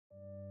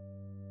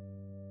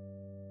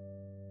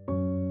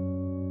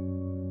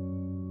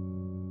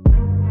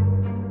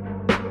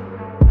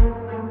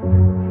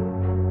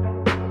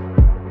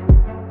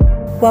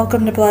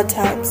Welcome to Blood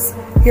Types,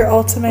 your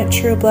ultimate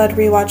True Blood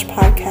rewatch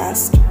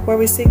podcast, where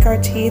we sink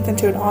our teeth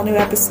into an all-new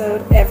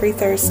episode every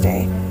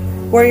Thursday.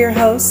 We're your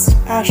hosts,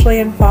 Ashley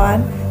and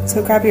Fawn,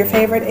 so grab your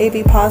favorite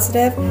AB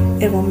positive,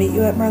 and we'll meet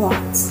you at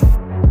Merlot's.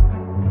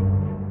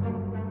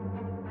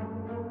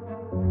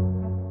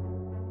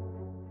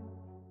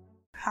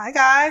 Hi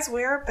guys,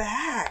 we're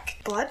back.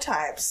 Blood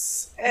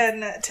Types,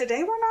 and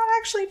today we're not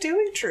actually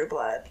doing True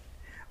Blood.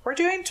 We're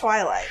doing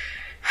Twilight.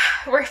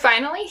 We're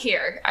finally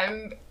here.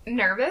 I'm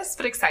nervous,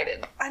 but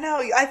excited. I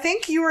know. I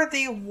think you are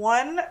the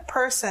one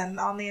person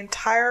on the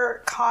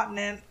entire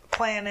continent,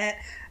 planet,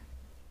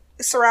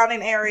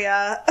 surrounding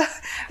area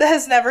that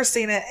has never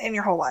seen it in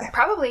your whole life.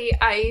 Probably.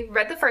 I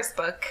read the first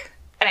book,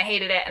 and I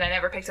hated it, and I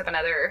never picked up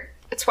another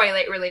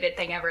Twilight-related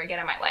thing ever again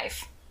in my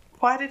life.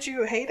 Why did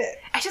you hate it?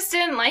 I just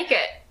didn't like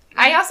it.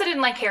 I also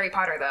didn't like Harry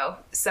Potter, though,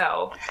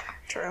 so...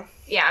 True.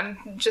 Yeah,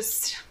 I'm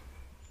just...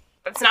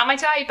 It's not my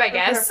type, I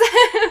guess.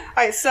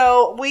 Alright,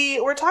 so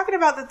we're talking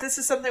about that this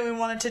is something we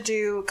wanted to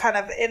do kind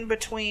of in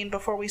between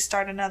before we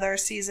start another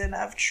season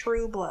of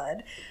True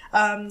Blood.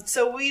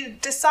 So we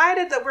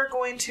decided that we're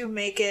going to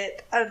make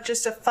it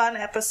just a fun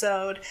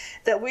episode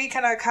that we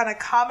kind of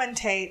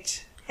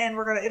commentate, and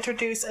we're going to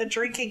introduce a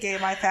drinking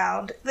game I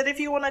found that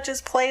if you want to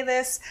just play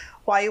this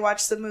while you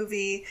watch the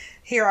movie,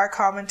 hear our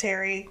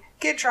commentary,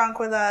 get drunk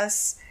with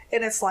us,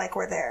 and it's like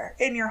we're there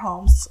in your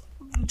homes.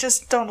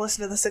 Just don't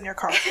listen to this in your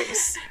car,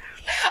 please.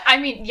 I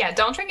mean, yeah,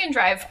 don't drink and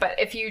drive, but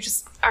if you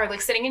just are,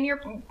 like, sitting in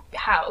your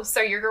house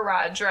or your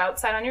garage or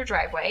outside on your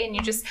driveway and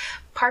you just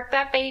park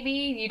that baby,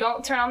 you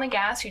don't turn on the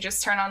gas, you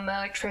just turn on the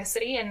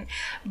electricity and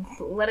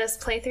let us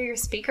play through your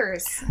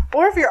speakers.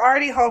 Or if you're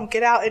already home,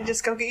 get out and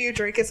just go get you a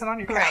drink and sit on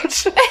your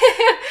couch.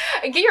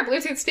 Right. Get your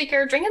Bluetooth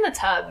speaker, drink in the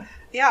tub.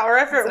 Yeah,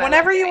 or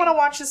whenever you want to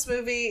watch this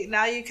movie,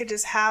 now you could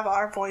just have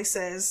our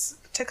voices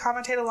to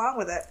commentate along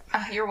with it.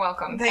 You're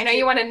welcome. I know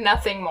you wanted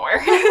nothing more.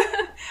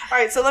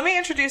 Alright, so let me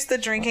introduce the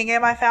drinking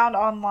game I found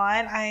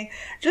online. I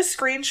just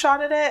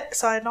screenshotted it,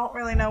 so I don't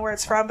really know where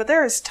it's from, but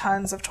there is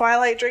tons of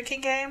Twilight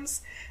drinking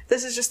games.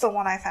 This is just the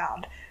one I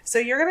found. So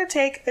you're going to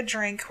take a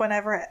drink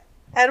whenever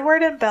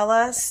Edward and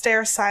Bella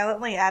stare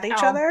silently at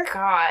each other. Oh,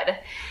 God.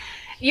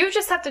 You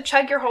just have to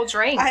chug your whole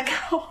drink. I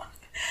know.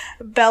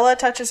 Bella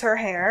touches her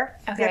hair.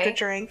 Okay. You have to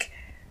drink.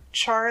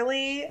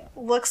 Charlie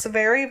looks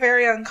very,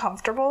 very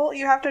uncomfortable.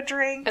 You have to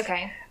drink.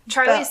 Okay.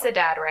 Charlie's the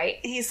dad, right?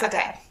 He's the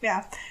dad,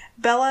 yeah.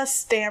 Bella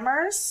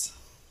stammers.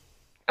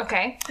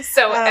 Okay.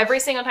 So every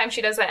single time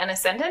she does that in a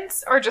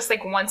sentence, or just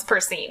like once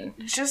per scene?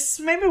 Just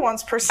maybe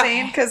once per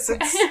scene, because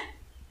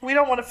we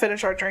don't want to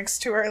finish our drinks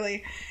too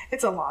early.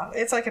 It's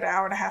like an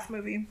hour and a half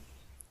movie.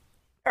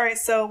 Alright,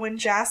 so when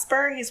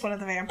Jasper, he's one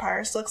of the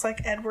vampires, looks like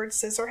Edward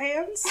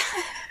Scissorhands.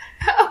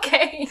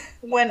 Okay.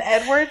 When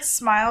Edward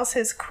smiles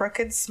his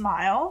crooked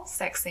smile.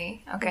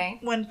 Sexy. Okay.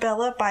 When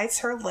Bella bites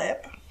her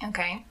lip.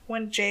 Okay.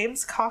 When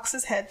James cocks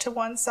his head to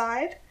one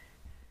side.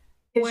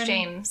 Who's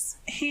James?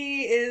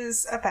 He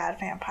is a bad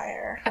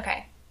vampire.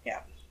 Okay.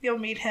 Yeah. You'll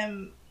meet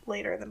him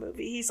later in the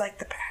movie. He's like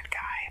the bad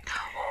guy.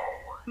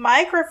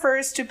 Mike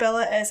refers to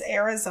Bella as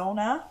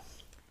Arizona.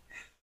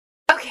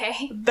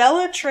 Okay.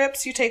 Bella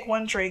trips, you take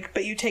one drink,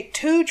 but you take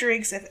 2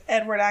 drinks if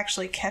Edward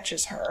actually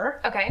catches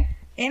her. Okay.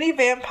 Any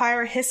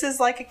vampire hisses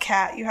like a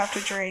cat, you have to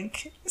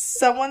drink.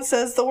 Someone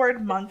says the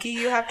word monkey,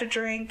 you have to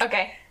drink.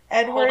 Okay.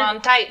 Edward... Hold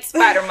on tight,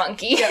 spider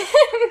monkey.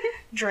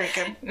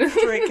 Drinking.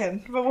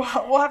 But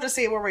we'll have to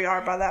see where we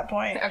are by that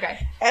point.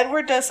 Okay.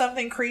 Edward does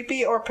something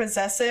creepy or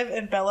possessive,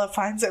 and Bella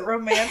finds it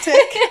romantic.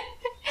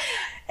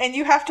 And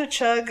you have to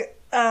chug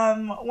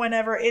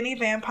whenever any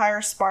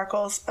vampire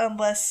sparkles,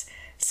 until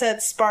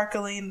said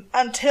sparkling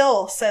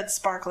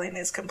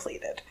is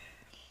completed.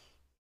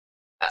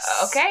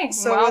 Okay.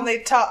 So when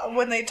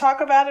they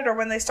talk about it or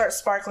when they start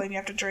sparkling, you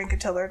have to drink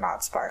until they're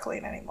not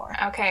sparkling anymore.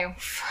 Okay.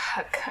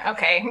 Fuck.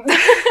 Okay.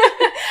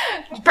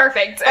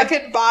 Perfect.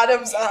 Fucking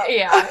bottoms up.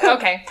 Yeah.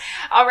 Okay.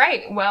 All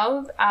right.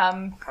 Well.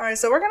 All right.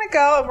 So we're gonna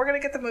go and we're gonna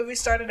get the movie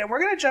started, and we're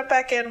gonna jump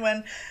back in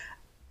when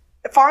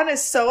Fawn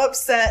is so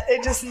upset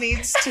it just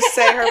needs to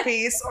say her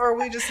piece, or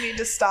we just need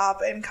to stop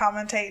and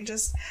commentate and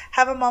just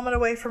have a moment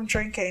away from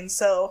drinking.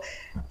 So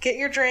get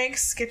your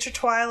drinks, get your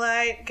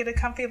Twilight, get a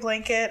comfy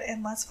blanket,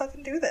 and let's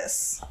fucking do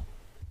this.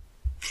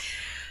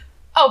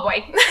 Oh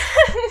boy.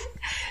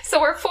 So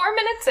we're 4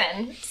 minutes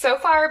in. So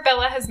far,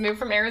 Bella has moved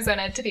from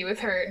Arizona to be with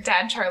her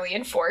dad, Charlie,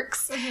 in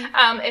Forks.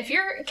 Mm-hmm. If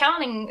you're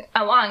counting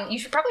along, you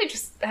should probably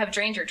just have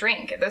drained your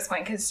drink at this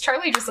point, because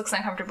Charlie just looks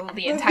uncomfortable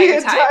the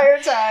entire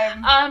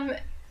time.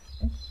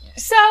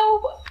 So,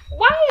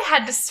 why I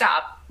had to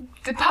stop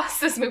to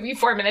pause this movie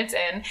 4 minutes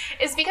in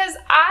is because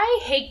I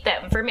hate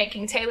them for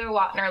making Taylor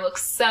Lautner look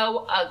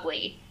so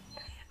ugly.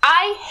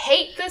 I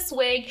hate this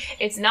wig.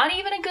 It's not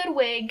even a good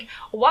wig.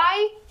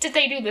 Why did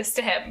they do this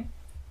to him?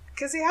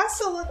 Because he has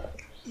to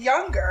look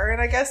younger,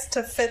 and I guess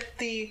to fit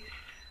the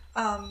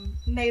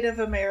Native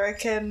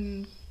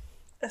American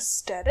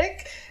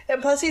aesthetic.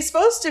 And plus, he's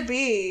supposed to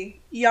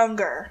be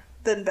younger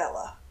than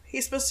Bella.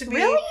 He's supposed to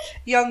be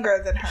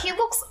younger than her. He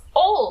looks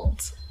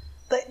old.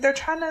 They're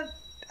trying to,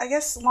 I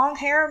guess long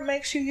hair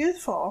makes you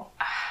youthful.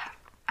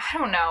 I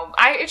don't know.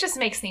 It just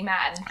makes me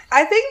mad.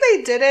 I think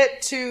they did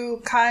it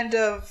to kind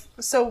of,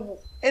 so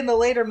in the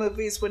later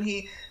movies when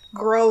he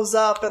grows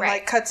up and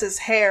like cuts his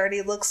hair and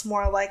he looks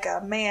more like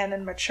a man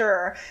and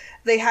mature,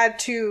 they had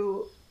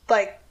to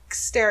like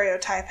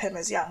stereotype him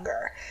as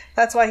younger.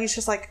 That's why he's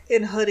just like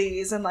in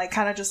hoodies and like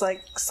kind of just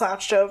like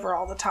slouched over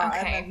all the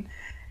time and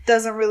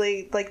doesn't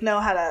really like know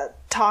how to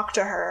talk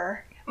to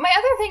her. My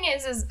other thing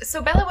is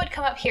so Bella would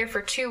come up here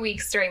for 2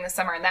 weeks during the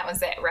summer and that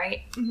was it,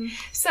 right? Mm-hmm.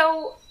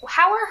 So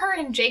how are her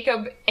and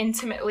Jacob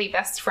intimately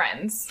best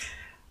friends?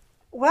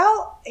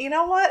 Well, you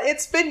know what?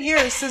 It's been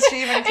years since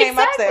she even came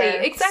up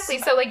there. Exactly.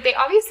 So like they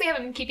obviously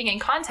haven't been keeping in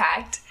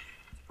contact.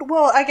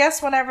 Well, I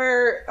guess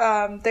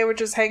whenever they would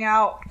just hang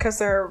out because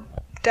their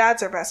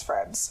dads are best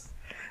friends.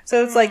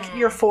 So it's like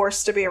you're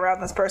forced to be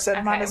around this person.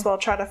 Okay. Might as well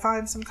try to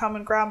find some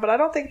common ground. But I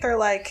don't think they're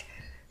like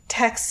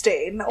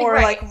texting or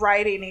like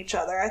writing each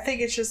other. I think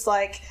it's just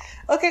like,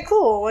 okay,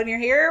 cool. When you're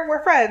here,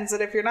 we're friends.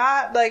 And if you're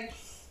not, like...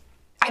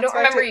 I don't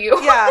remember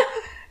you. Yeah.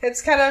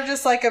 It's kind of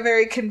just like a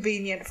very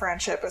convenient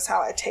friendship is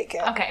how I take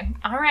it. Okay.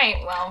 All right.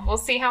 Well, we'll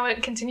see how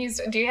it continues.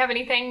 Do you have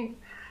anything...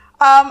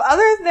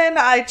 Other than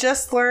I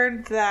just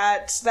learned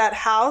that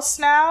house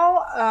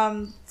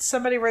now,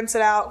 somebody rents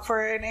it out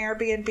for an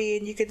Airbnb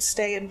and you can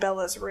stay in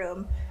Bella's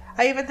room.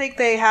 I even think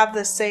they have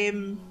the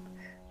same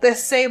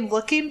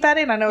looking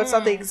bedding. I know it's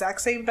not the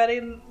exact same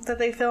bedding that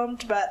they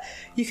filmed, but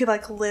you could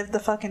like live the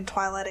fucking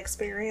Twilight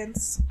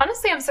experience.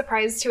 Honestly, I'm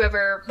surprised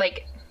whoever,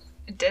 like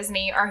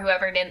Disney or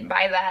whoever didn't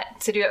buy that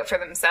to do it for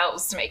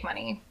themselves to make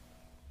money.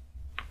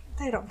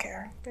 They don't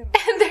care.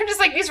 They're just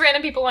like, these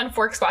random people on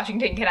Forks,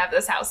 Washington can have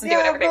this house and do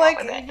whatever they want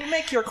with it. You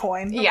make your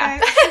coin. Okay?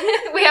 Yeah.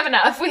 We have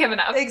enough.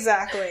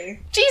 Exactly.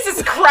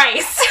 Jesus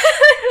Christ.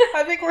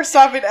 I think we're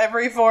stopping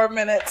every 4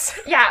 minutes.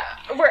 Yeah.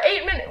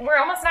 We're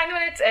almost 9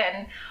 minutes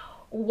in.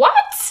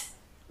 What?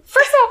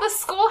 First of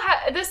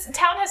all, this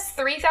town has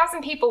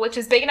 3,000 people, which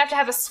is big enough to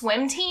have a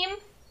swim team.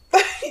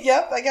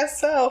 Yep, I guess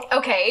so.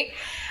 Okay.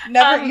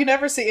 You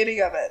never see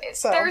any of it.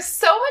 So there's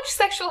so much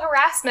sexual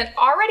harassment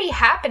already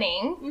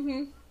happening.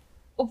 Mm-hmm.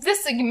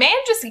 This man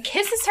just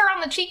kisses her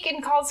on the cheek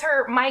and calls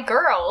her my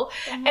girl.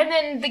 Mm-hmm. And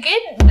then the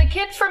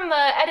kid from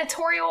the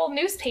editorial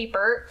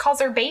newspaper calls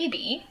her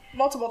baby.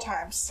 Multiple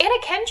times. Anna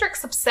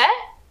Kendrick's upset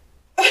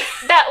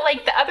that,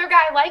 like, the other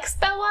guy likes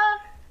Bella.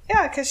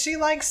 Yeah, because she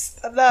likes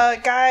the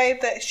guy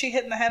that she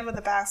hit in the head with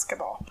a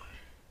basketball.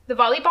 The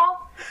volleyball?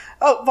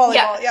 Oh,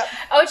 volleyball, yeah.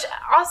 Oh, which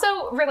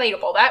also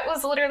relatable. That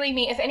was literally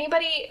me. If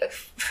anybody,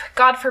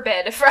 God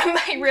forbid, from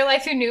my real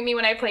life who knew me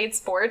when I played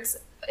sports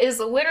is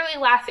literally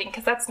laughing,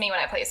 because that's me when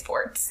I play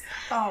sports.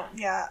 Oh,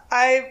 yeah.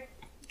 I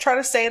try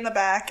to stay in the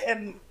back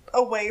and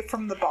away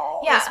from the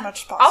ball as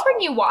much as possible. I'll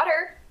bring you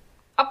water.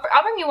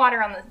 I'll bring you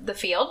water on the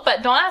field,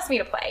 but don't ask me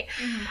to play.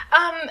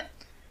 Mm-hmm.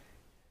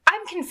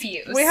 I'm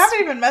confused. We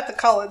haven't even met the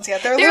Cullens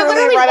yet. They're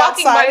literally right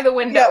walking outside. by the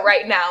window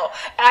right now.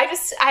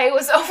 I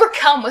was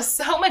overcome with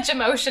so much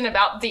emotion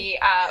about the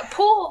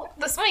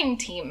swimming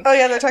team. Oh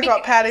yeah, they're talking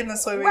about patting the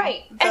swimming.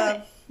 Right.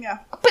 Yeah.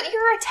 But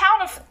you're a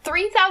town of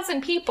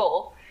 3,000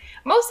 people.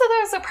 Most of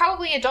those are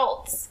probably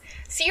adults.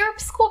 So your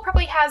school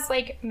probably has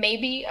like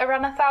maybe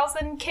around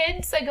 1,000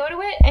 kids that go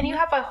to it, and you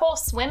have a whole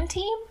swim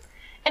team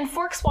in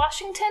Forks,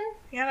 Washington.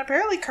 Yeah, and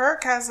apparently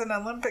Kirk has an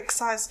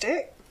Olympic-sized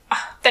dick.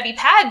 That he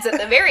pads at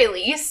the very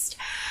least.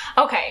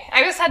 Okay,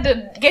 I just had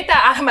to get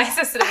that out of my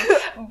system.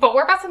 But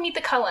we're about to meet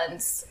the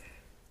Cullens.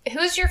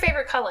 Who's your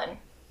favorite Cullen?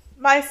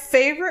 My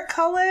favorite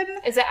Cullen?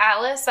 Is it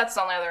Alice? That's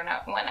the only other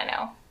one I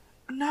know.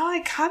 No, I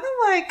kind of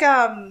like,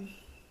 I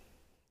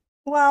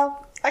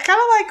kind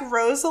of like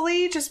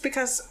Rosalie just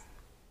because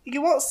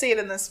you won't see it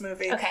in this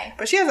movie. Okay.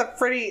 But she has a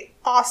pretty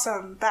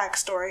awesome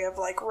backstory of,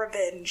 like,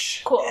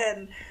 revenge. Cool.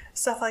 And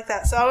stuff like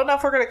that. So I don't know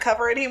if we're going to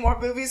cover any more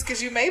movies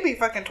because you may be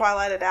fucking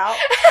Twilighted out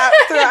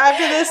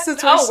after this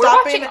since we're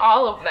stopping watching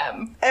all of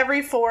them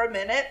every 4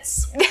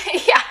 minutes.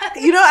 Yeah.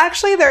 You know,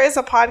 actually there is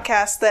a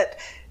podcast that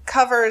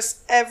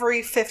covers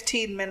every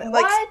 15 minutes.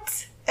 What? Like,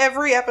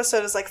 every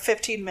episode is like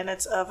 15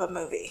 minutes of a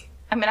movie.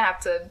 I'm going to have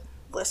to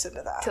listen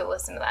to that.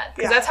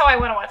 Because that's how I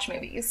want to watch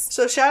movies.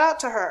 So shout out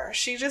to her.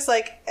 She just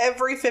like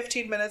every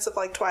 15 minutes of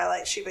like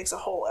Twilight, she makes a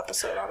whole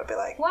episode on it. Be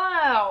like,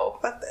 wow.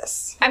 What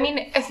this? I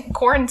mean,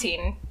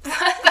 quarantine.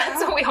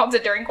 That's what we all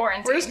did during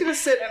quarantine. We're just going to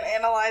sit and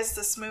analyze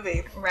this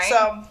movie. Right.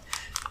 So.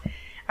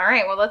 All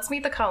right. Well, let's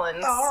meet the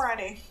Cullens.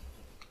 Alrighty.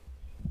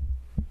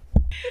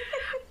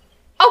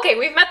 Okay,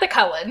 we've met the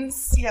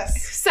Cullens.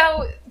 Yes.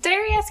 So, did I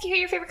already ask you who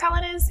your favorite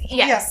Cullen is?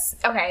 Yes.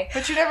 Okay.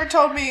 But you never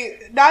told me.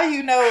 Now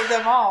you know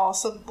them all,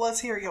 so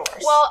let's hear yours.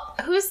 Well,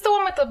 who's the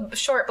one with the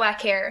short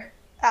black hair?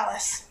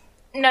 Alice.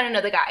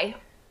 No, the guy.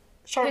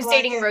 Who's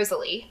dating hair.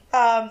 Rosalie.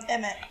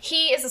 Emmett.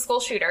 He is a school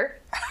shooter.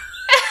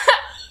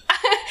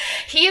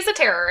 He is a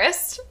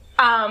terrorist.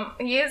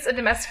 He is a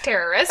domestic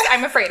terrorist.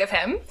 I'm afraid of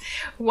him.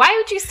 Why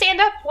would you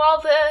stand up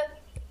while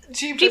the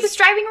Jeep is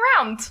driving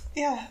around?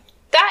 Yeah.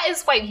 That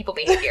is white people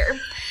behavior.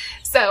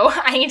 So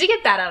I need to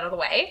get that out of the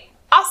way.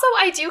 Also,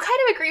 I do kind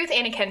of agree with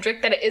Anna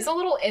Kendrick that it is a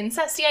little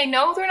incesty. I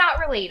know they're not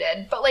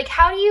related, but like,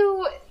 how do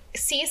you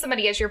see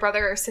somebody as your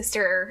brother or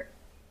sister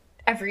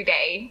every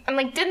day. And,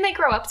 like, didn't they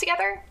grow up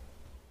together?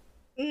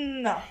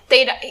 No.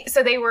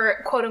 So they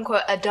were, quote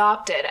unquote,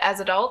 adopted as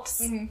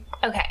adults? Mm-hmm.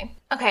 Okay.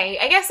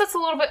 I guess that's a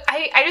little bit,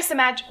 I just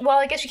imagine, well,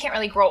 I guess you can't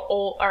really grow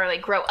old or,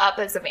 like, grow up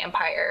as a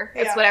vampire.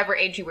 It's whatever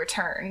age you were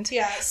turned.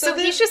 Yeah. So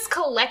he's just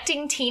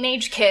collecting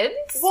teenage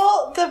kids?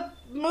 Well, the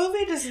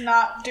movie does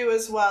not do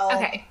as well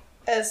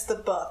as the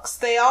books.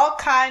 They all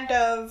kind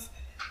of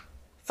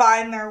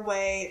find their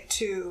way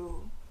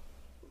to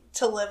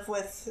live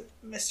with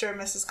Mr. and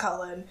Mrs.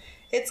 Cullen.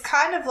 It's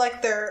kind of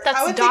like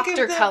That's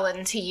Dr.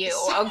 Cullen to you,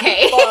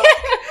 okay?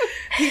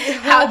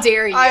 How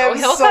dare you?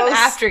 He'll come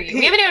after you.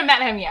 We haven't even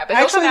met him yet, but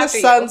he'll come after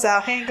you. Actually, the sun's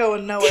out. He ain't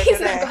going nowhere today.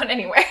 He's not going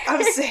anywhere.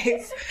 I'm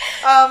safe.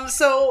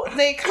 So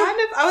they kind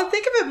of, I would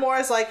think of it more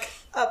as like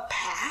a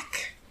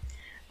pack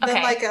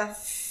than like a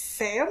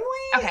family.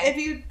 Okay. If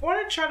you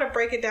want to try to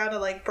break it down to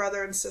like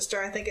brother and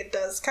sister, I think it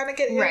does kind of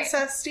get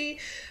incesty.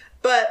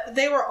 But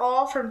they were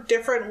all from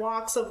different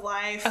walks of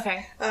life.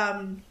 Okay.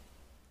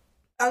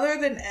 Other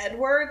than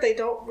Edward, they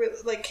don't really,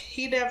 like,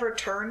 he never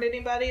turned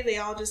anybody. They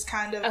all just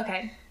kind of...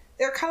 Okay.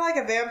 They're kind of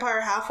like a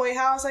vampire halfway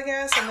house, I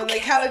guess. And then they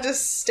kind of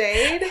just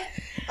stayed.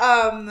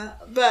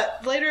 But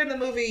later in the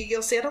movie,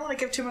 you'll see, I don't want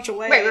to give too much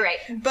away. Right.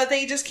 But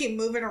they just keep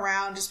moving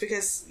around just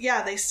because,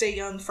 they stay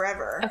young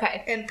forever.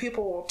 Okay. And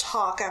people will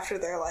talk after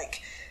they're,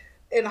 like,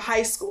 in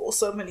high school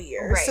so many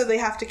years. Right. So they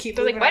have to keep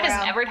moving around. They're like, why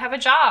doesn't Edward have a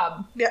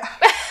job? Yeah.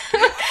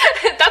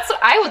 That's what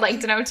I would like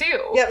to know, too.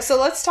 Yep, so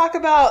let's talk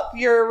about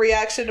your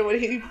reaction to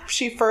when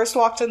she first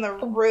walked in the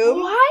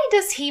room. Why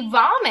does he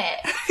vomit?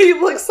 He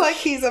looks like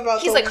he's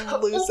about to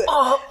lose it.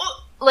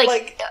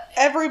 Like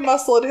every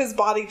muscle in his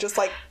body just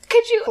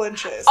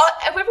clenches.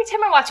 Every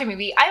time I watch a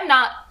movie, I'm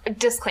not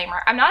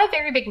a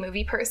very big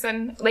movie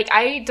person. Like,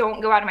 I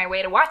don't go out of my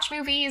way to watch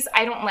movies.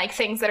 I don't like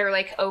things that are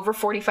like over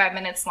 45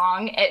 minutes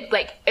long. It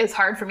is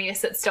hard for me to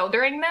sit still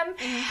during them.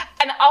 Mm-hmm.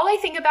 And all I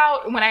think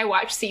about when I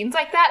watch scenes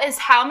like that is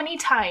how many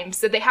times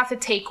did they have to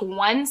take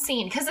one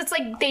scene? Because it's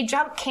like they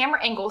jump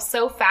camera angles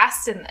so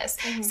fast in this.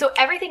 Mm-hmm. So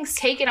everything's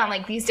taken on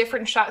like these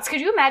different shots.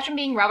 Could you imagine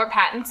being Robert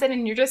Pattinson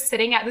and you're just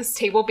sitting at this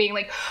table being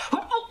like,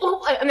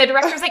 and the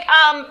director's like,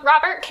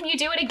 Robert, can you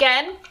do it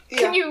again?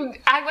 Can you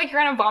act like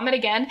you're gonna vomit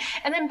again?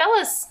 And then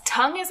Bella's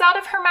tongue is out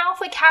of her mouth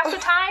like half the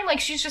time. Like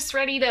she's just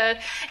ready to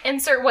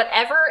insert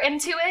whatever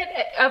into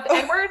it of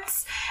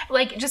Edward's.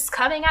 Like just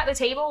coming at the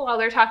table while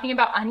they're talking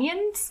about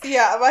onions.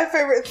 Yeah, my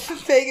favorite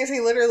thing is he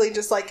literally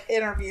just like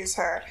interviews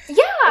her. Yeah.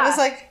 It was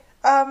like,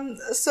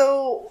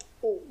 so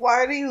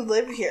why do you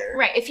live here?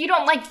 Right, if you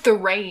don't like the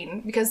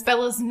rain, because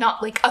Bella's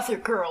not like other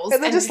girls.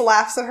 And then just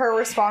laughs at her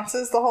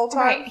responses the whole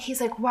time. Right,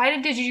 he's like, why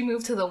did you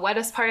move to the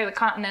wettest part of the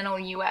continental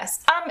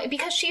U.S.?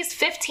 Because she's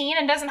 15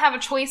 and doesn't have a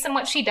choice in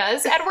what she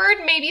does, Edward.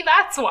 Maybe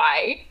that's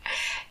why.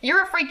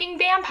 You're a freaking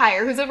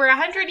vampire who's over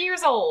 100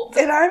 years old.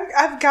 And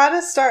I've got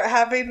to start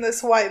having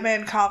this white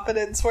man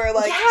confidence where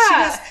like, she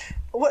just...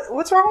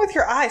 What's wrong with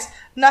your eyes?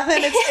 Nothing.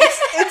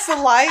 It's the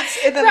lights,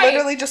 and then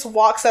literally just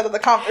walks out of the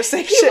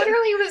conversation.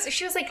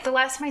 She was like, the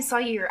last time I saw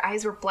you, your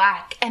eyes were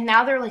black, and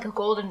now they're like a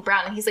golden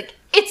brown. And he's like,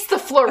 it's the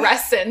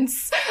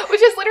fluorescence,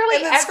 which is literally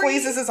and then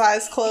squeezes his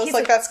eyes closed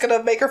like that's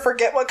gonna make her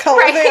forget what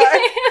color they are.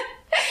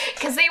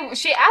 Because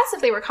she asked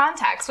if they were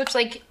contacts, which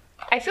like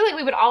I feel like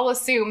we would all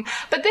assume,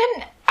 but then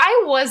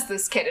I was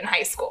this kid in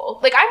high school.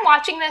 Like, I'm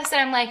watching this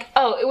and I'm like,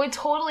 oh, it would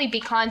totally be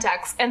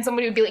contacts. And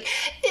somebody would be like,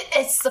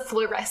 it's the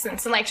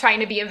fluorescence and like trying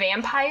to be a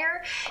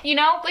vampire. You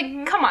know?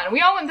 Like, come on.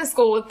 We all went to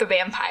school with the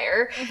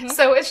vampire. Mm-hmm.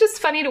 So it's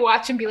just funny to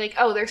watch and be like,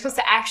 oh, they're supposed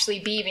to actually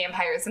be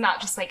vampires and not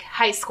just like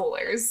high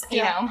schoolers,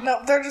 you know?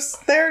 No, they're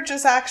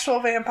just actual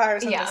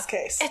vampires in this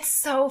case. It's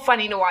so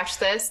funny to watch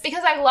this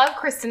because I love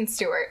Kristen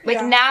Stewart.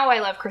 Like, now I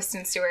love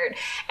Kristen Stewart.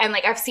 And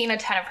like, I've seen a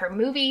ton of her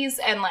movies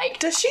and like...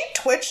 Does she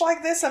twitch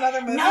like this in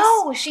other movies?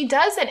 No, she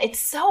doesn't. It's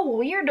so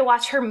weird to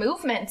watch her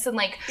movements and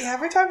like... Yeah,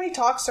 every time he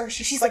talks to her,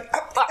 she's like...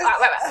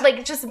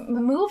 like just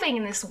moving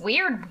in this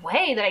weird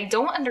way that I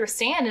don't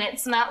understand. And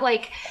it's not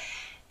like...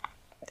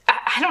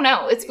 I don't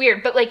know. It's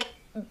weird. But like,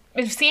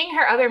 seeing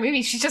her other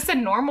movies, she's just a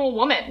normal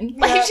woman.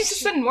 Like, she's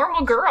just a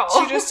normal girl.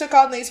 She just took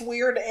on these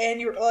weird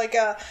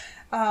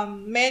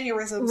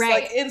mannerisms.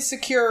 Like,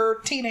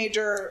 insecure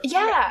teenager.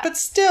 Yeah. But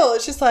still,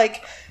 it's just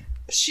like...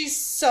 She's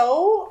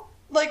so...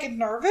 like,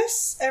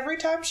 nervous every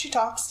time she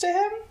talks to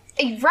him.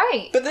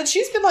 Right. But then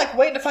she's been, like,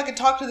 waiting to fucking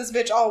talk to this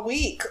bitch all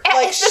week.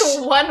 Like, it's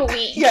been 1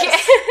 week.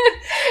 Yes.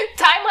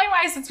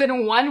 Timeline-wise, it's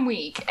been 1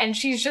 week, and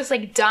she's just,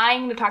 like,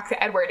 dying to talk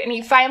to Edward, and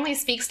he finally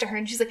speaks to her,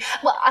 and she's like,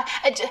 well,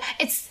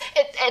 it's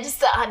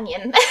the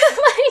onion.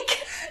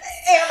 like...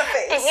 And a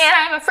face. And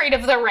I'm afraid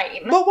of the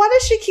rain. But why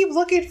does she keep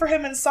looking for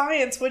him in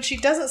science when she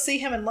doesn't see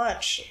him in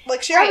lunch?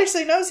 Like, she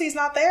obviously knows he's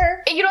not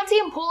there. You don't see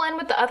him pull in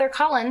with the other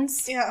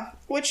Cullens. Yeah.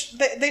 Which,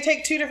 they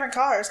take 2 different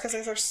cars, because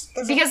there's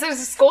a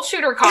school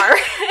shooter car.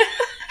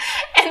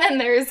 And then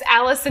there's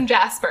Alice and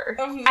Jasper.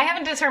 Mm-hmm. I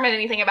haven't determined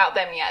anything about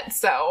them yet,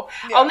 so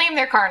I'll name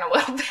their car in a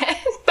little bit.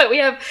 But we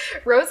have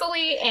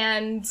Rosalie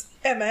and...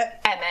 Emmett.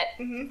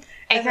 Mm-hmm.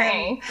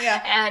 AKA.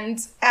 And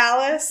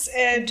Alice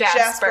and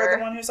Jasper,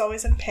 the one who's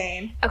always in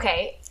pain.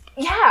 Okay.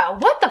 Yeah,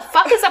 what the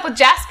fuck is up with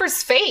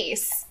Jasper's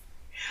face?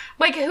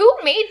 Like, who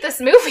made this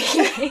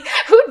movie?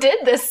 Who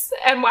did this?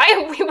 And why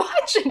are we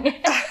watching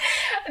it?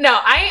 No,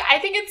 I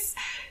think it's...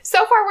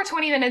 So far, we're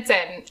 20 minutes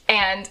in,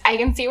 and I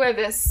can see where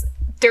this,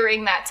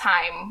 during that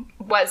time,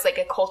 was, like,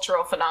 a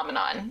cultural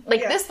phenomenon.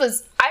 Like, this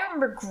was... I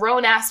remember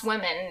grown-ass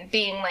women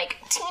being like,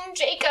 Team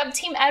Jacob,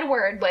 Team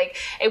Edward. Like,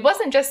 it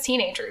wasn't just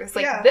teenagers.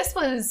 Like, this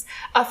was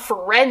a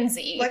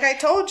frenzy. Like I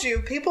told you,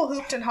 people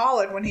hooped and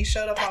hollered when he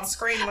showed up on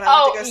screen when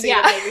I went to go see it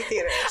in movie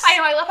theaters. I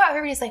know, I love how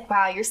everybody's like,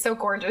 wow, you're so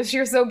gorgeous,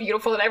 you're so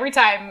beautiful. And every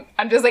time,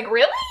 I'm just like,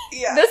 really?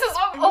 Yeah. This is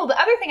what... Oh, the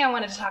other thing I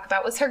wanted to talk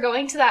about was her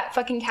going to that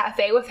fucking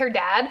cafe with her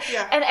dad.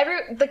 Yeah.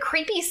 And the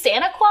creepy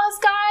Santa Claus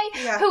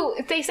guy,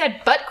 who they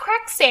said butt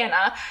crack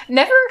Santa,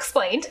 never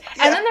explained.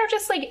 Yeah. And then they're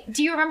just like,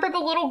 do you remember the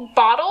little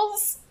bottles?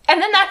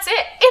 And then that's it.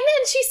 And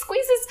then she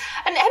squeezes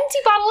an empty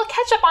bottle of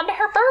ketchup onto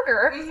her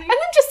burger and then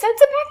just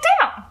sets it back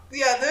down.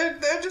 Yeah,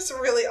 they're just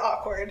really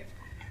awkward.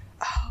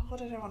 Oh,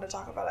 what did I want to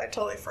talk about? I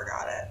totally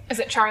forgot it. Is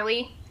it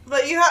Charlie?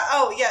 But you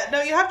have...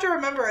 you have to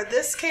remember,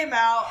 this came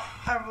out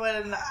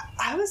when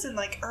I was in,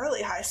 like,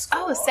 early high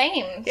school. Oh,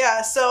 same.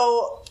 Yeah,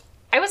 so...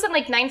 I was in,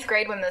 like, 9th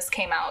grade when this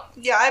came out.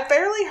 Yeah, I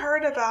barely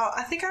heard about...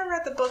 I think I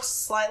read the books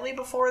slightly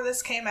before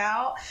this came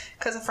out,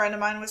 because a friend of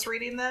mine was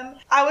reading them.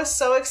 I was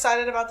so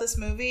excited about this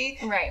movie.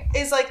 Right.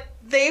 Is, like,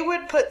 they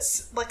would put,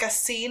 like, a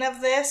scene of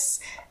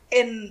this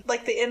in,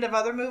 like, the end of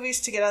other movies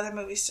to get other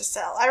movies to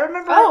sell. I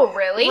remember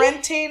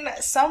renting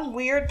some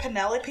weird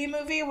Penelope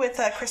movie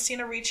with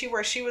Christina Ricci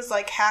where she was,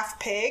 like, half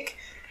pig.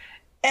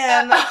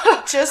 And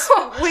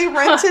we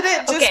rented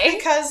it just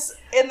because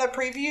in the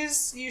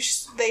previews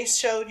they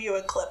showed you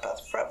a clip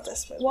from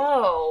this movie.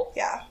 Whoa.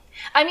 Yeah.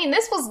 I mean,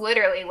 this was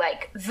literally,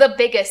 like, the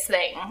biggest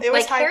thing. It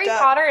was like, Harry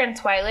Potter and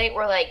Twilight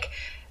were, like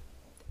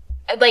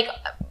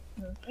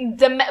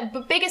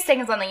the biggest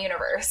things on the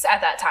universe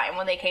at that time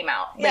when they came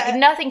out. Like,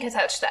 nothing could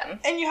touch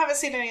them. And you haven't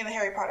seen any of the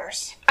Harry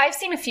Potters? I've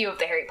seen a few of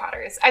the Harry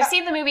Potters. I've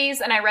seen the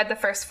movies, and I read the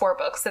first 4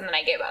 books, and then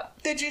I gave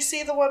up. Did you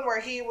see the one where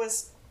he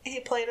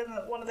played in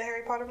one of the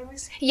Harry Potter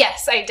movies?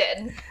 Yes, I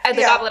did. At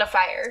the Goblet of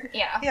Fire.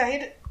 Yeah. Yeah, he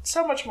did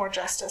so much more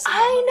justice.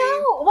 I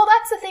know. Well,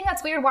 that's the thing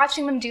that's weird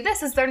watching them do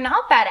this, is they're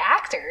not bad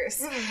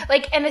actors.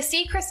 Like, and to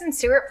see Kristen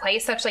Stewart play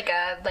such, like,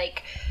 a,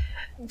 like,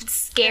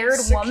 scared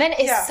woman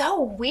is so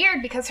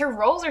weird because her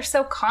roles are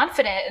so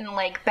confident and,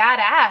 like,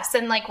 badass.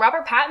 And, like,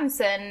 Robert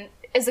Pattinson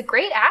is a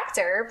great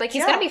actor. Like,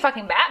 he's gonna be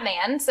fucking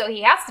Batman, so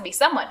he has to be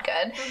somewhat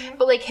good.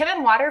 But, like, him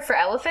in Water for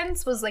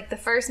Elephants was, like, the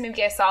first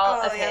movie I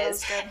saw of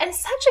his. And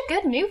such a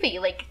good movie.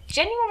 Like,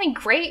 genuinely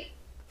great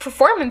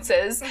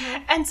performances.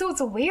 And so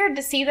it's weird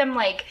to see them,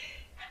 like,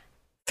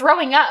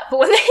 throwing up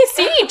when they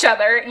see each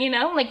other, you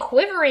know? Like,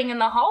 quivering in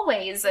the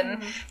hallways,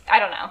 and I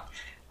don't know.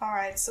 All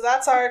right, so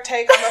that's our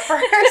take on the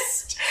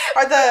first,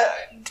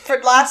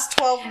 for last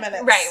 12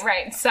 minutes.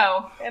 Right,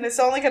 so. And it's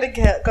only going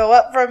to go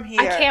up from here.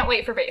 I can't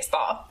wait for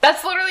baseball.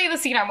 That's literally the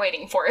scene I'm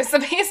waiting for, is the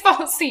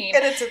baseball scene.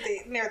 And it's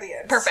near the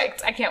end.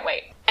 Perfect, I can't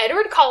wait.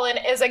 Edward Cullen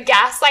is a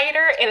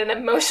gaslighter and an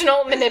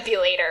emotional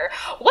manipulator.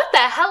 What the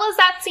hell is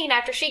that scene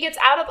after she gets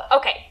out of...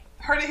 Okay.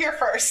 Heard it here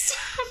first.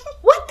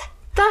 What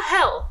the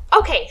hell?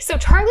 Okay, so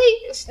Charlie,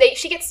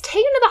 she gets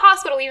taken to the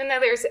hospital even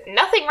though there's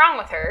nothing wrong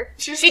with her.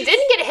 She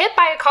didn't get hit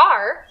by a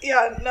car.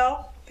 Yeah,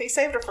 no. He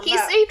saved her from that. He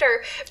saved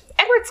her.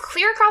 Edward's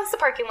clear across the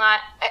parking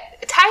lot.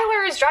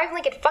 Tyler is driving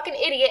like a fucking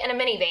idiot in a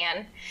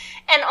minivan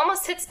and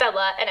almost hits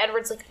Bella, and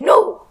Edward's like,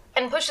 no,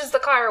 and pushes the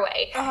car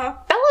away.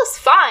 Bella's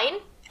fine.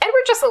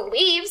 Edward just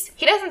leaves.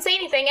 He doesn't say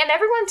anything, and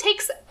everyone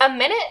takes a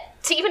minute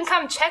to even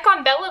come check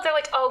on Bella. They're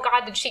like, oh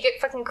god, did she get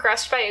fucking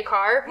crushed by a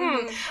car?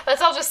 Let's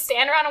all just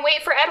stand around and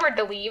wait for Edward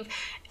to leave.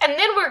 And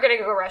then we're gonna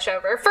go rush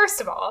over, first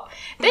of all.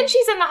 Then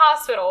she's in the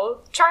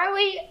hospital.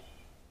 Charlie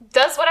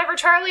does whatever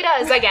Charlie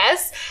does, I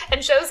guess,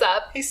 and shows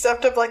up. He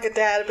stepped up like a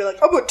dad and be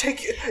like, I'm gonna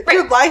take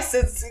your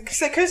license.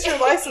 Kiss your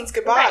license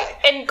goodbye. Right,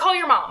 and call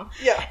your mom.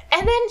 Yeah.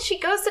 And then she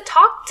goes to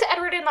talk to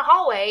Edward in the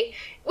hallway,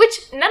 which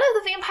none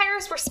of the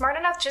vampires were smart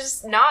enough to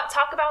just not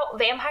talk about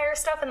vampire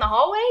stuff in the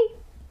hallway.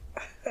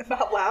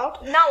 Not loud?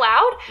 Not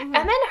loud. And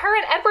then her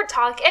and Edward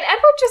talk, and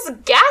Edward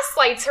just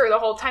gaslights her the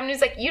whole time, and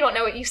he's like, you don't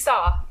know what you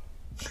saw.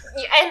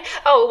 And,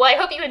 oh, well, I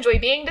hope you enjoy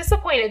being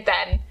disappointed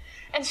then.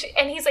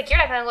 And he's like, you're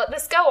not going to let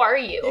this go, are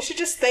you? You should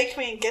just thank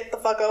me and get the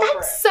fuck over it.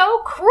 That's so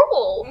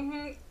cruel.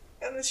 And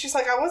then she's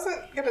like, I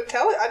wasn't going to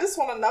tell it. I just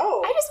want to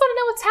know. I just want to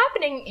know what's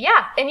happening.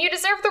 Yeah, and you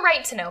deserve the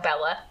right to know,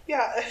 Bella.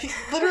 Yeah,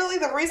 literally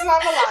the reason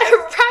I'm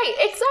alive. Right,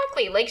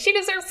 exactly. Like, she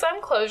deserves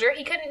some closure.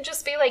 He couldn't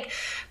just be like,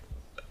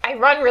 I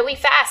run really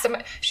fast.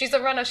 She's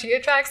a runner. She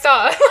attracts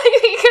dogs.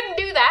 Like, he couldn't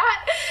do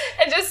that.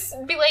 And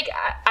just be like,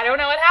 I don't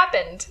know what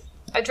happened.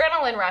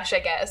 Adrenaline rush, I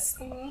guess.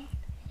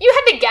 You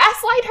had to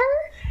gaslight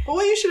her?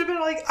 Well, you should have been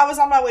like, I was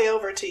on my way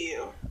over to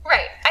you.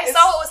 Right. I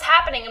saw what was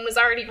happening and was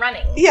already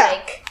running.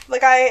 Yeah.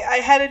 Like I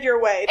headed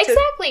your way.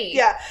 Exactly.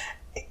 Yeah.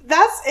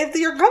 That's, if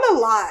you're gonna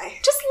lie.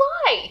 Just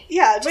lie.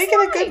 Yeah, Just make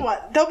it a good one.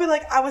 Don't be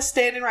like, I was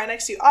standing right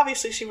next to you.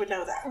 Obviously, she would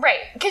know that. Right,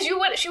 because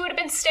she would have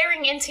been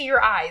staring into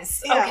your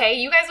eyes, okay?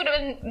 You guys would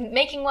have been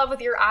making love with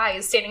your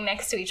eyes standing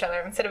next to each other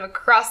instead of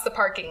across the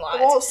parking lot.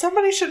 Well,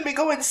 somebody shouldn't be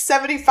going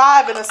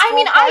 75 in a school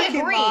parking lot. I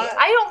agree.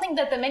 I don't think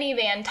that the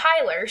minivan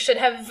Tyler should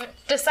have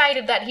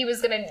decided that he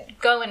was going to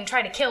go and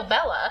try to kill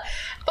Bella.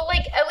 But,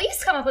 like, at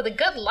least come up with a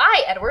good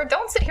lie, Edward.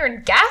 Don't sit here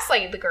and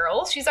gaslight the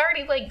girl. She's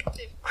already, like,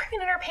 cranking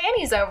her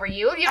panties over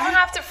you. You don't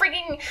have to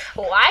freaking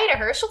lie to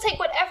her. She'll take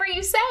whatever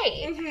you say.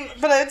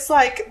 Mm-hmm. But it's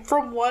like,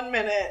 from 1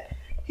 minute,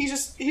 he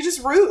just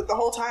rude the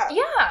whole time.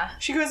 Yeah.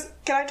 She goes,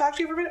 can I talk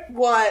to you for a minute?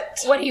 What?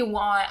 What do you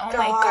want? Oh,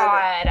 my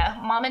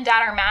God. Mom and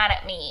Dad are mad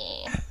at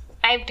me.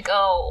 I have to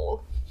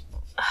go.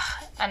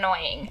 Ugh,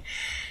 annoying.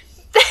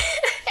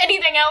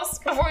 Anything else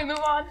before we move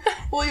on?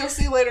 Well, you'll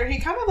see later. He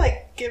kind of,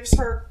 like, gives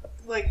her,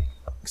 like,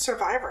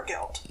 survivor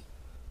guilt.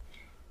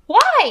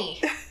 Why?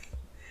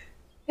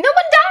 No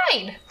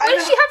one died. Why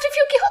does she have to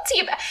feel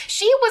guilty about?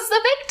 She was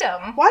the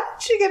victim. Why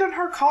did she get in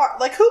her car?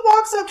 Like, who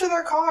walks up to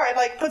their car and,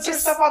 like, puts her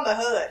stuff on the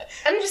hood?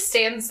 And just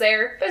stands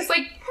there. It's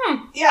like,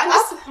 Yeah,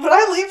 when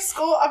I leave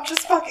school, I'm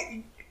just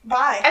fucking,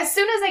 bye. As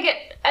soon as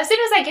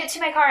I get to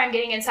my car, I'm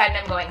getting inside and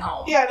I'm going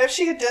home. Yeah, and if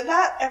she had done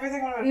that,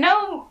 everything would have...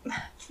 No.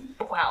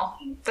 Well,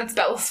 that's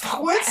Bella's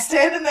fault. Quit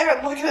standing there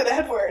and looking at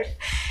Edward.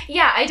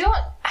 Yeah,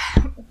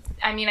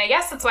 I mean, I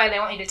guess that's why they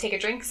want you to take a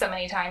drink so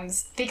many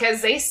times,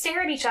 because they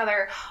stare at each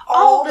other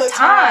all the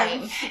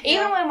time.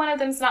 Even when one of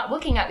them's not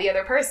looking at the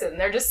other person,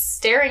 they're just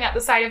staring at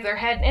the side of their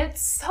head. And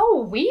it's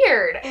so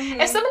weird.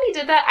 Mm-hmm. If somebody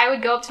did that, I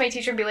would go up to my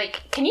teacher and be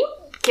like, can you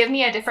give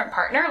me a different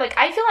partner? Like,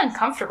 I feel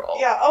uncomfortable.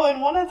 Yeah, oh, and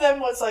one of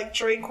them was, like,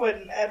 drink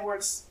when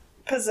Edward's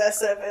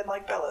possessive and,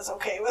 like, Bella's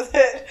okay with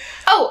it.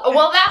 Oh,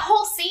 well, that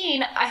whole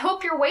scene, I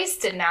hope you're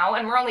wasted now,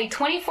 and we're only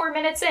 24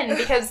 minutes in,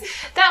 because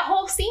that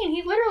whole scene,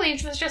 he literally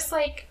was just,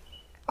 like,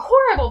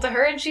 horrible to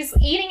her, and she's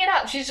eating it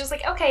up. She's just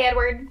like, okay,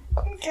 Edward.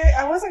 Okay,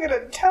 I wasn't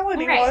gonna tell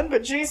anyone,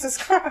 but Jesus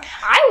Christ.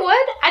 I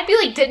would. I'd be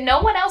like, did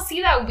no one else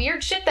see that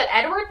weird shit that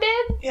Edward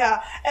did?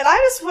 Yeah, and I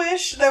just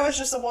wish there was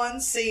just one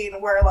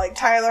scene where, like,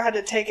 Tyler had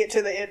to take it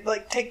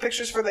to take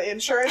pictures for the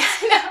insurance.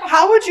 No.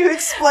 How would you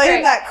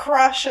explain that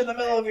crush in the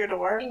middle of your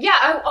door?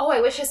 Yeah, I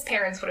wish his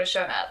parents would have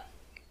shown up.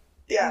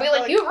 Yeah. Be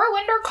like, you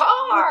ruined her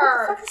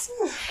car. What the fuck is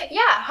this?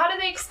 Yeah, how did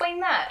they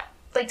explain that?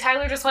 Like,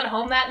 Tyler just went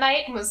home that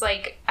night and was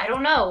like, I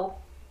don't know.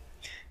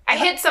 I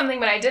hit something,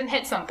 but I didn't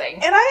hit something.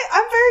 And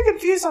I'm very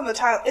confused on the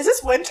Tyler. Is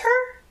this winter?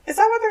 Is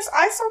that why there's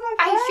ice on the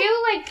car?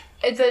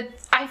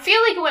 I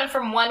feel like it went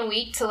from 1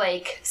 week to,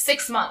 like,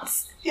 6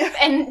 months. Yeah.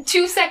 And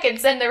 2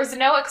 seconds, and there was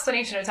no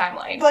explanation of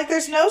timeline. Like,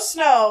 there's no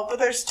snow, but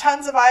there's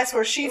tons of ice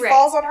where she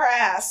falls on her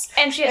ass.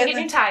 And she had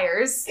new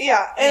tires.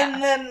 Yeah,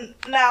 and then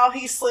now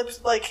he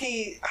slips, like,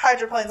 he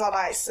hydroplanes on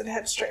ice and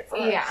heads straight for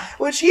her. Yeah.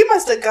 Which he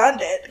must have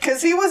gunned it,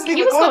 because he wasn't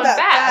even going that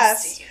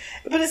fast.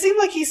 But it seemed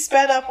like he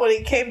sped up when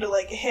he came to,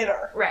 like, hit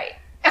her. Right.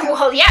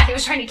 Well, yeah, he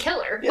was trying to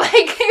kill her. Yeah.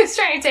 Like, he was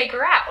trying to take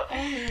her out.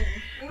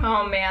 Mm-hmm.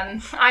 Oh,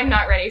 man. I'm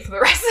not ready for the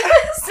rest of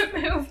this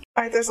movie.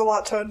 Alright, there's a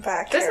lot to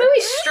unpack This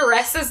movie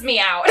stresses me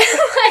out.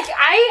 Like,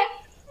 I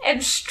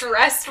am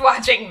stressed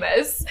watching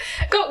this.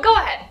 Go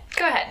ahead.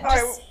 Go ahead.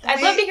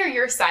 I'd love to hear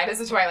your side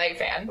as a Twilight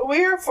fan.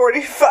 We are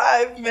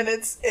 45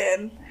 minutes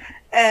in,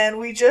 and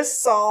we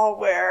just saw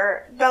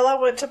where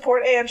Bella went to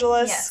Port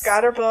Angeles,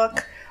 got her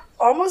book,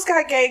 almost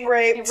got gang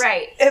raped,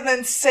 and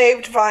then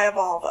saved by a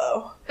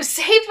Volvo.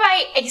 Saved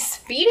by a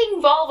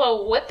speeding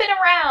Volvo whipping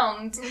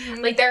around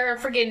like they're a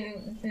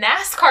freaking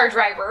NASCAR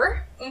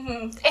driver.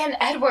 Mm-hmm. And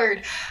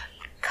Edward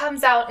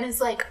comes out and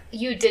is like,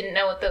 you didn't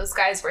know what those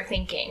guys were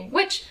thinking.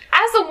 Which,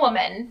 as a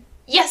woman,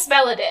 yes,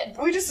 Bella did.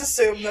 We just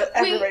assume that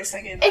everybody's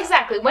thinking that.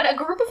 Exactly. When a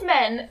group of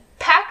men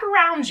pack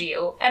around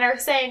you and are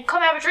saying,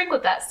 come have a drink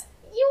with us,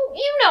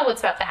 you know what's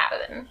about to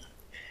happen.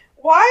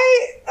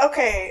 Why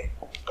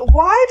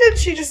did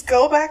she just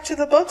go back to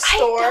the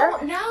bookstore? I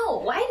don't know.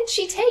 Why did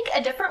she take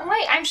a different way?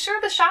 I'm sure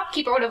the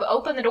shopkeeper would have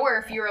opened the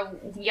door if you're a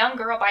young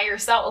girl by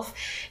yourself,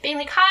 being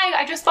like, hi,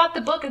 I just bought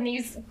the book and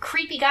these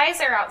creepy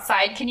guys are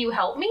outside. Can you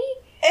help me?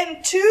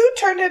 And 2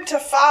 turned into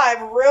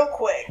 5 real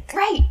quick.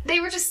 Right. They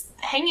were just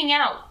hanging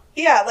out.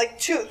 Yeah, like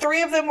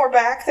 3 of them were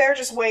back there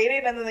just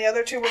waiting, and then the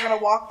other 2 were going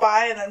to walk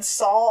by and then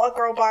saw a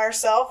girl by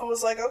herself and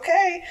was like,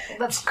 okay.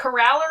 Let's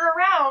corral her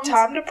around.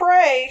 Time to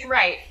pray.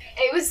 Right.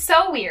 It was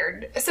so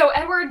weird. So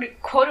Edward,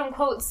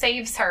 quote-unquote,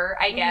 saves her,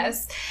 I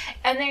guess.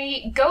 And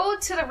they go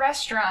to the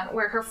restaurant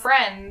where her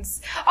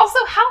friends... Also,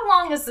 how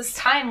long is this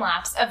time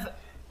lapse of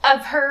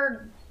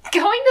her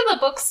going to the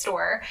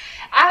bookstore,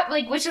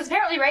 which is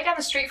apparently right down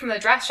the street from the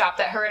dress shop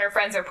that her and her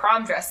friends are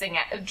prom dressing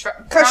at.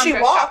 Because she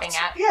walked. Shopping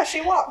at. Yeah,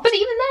 she walked. But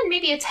even then,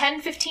 maybe a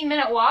 10,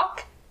 15-minute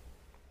walk.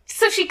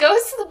 So she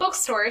goes to the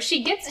bookstore,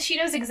 she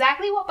knows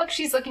exactly what book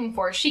she's looking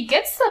for, she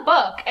gets the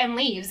book and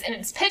leaves, and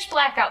it's pitch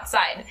black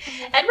outside.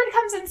 Edward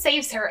comes and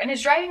saves her, and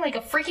is driving like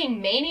a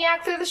freaking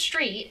maniac through the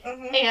street,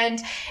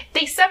 and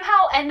they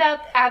somehow end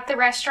up at the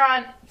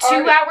restaurant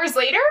 2 hours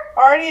later?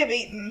 Already have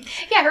eaten.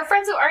 Yeah, her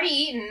friends have already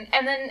eaten,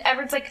 and then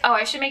Edward's like, oh,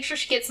 I should make sure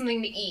she gets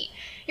something to eat.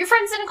 Your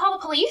friends didn't call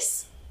the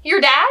police? Your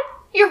dad?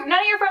 None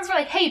of your friends were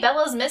like, hey,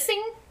 Bella's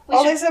missing?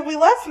 They said we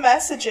left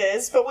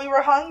messages, but we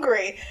were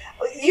hungry.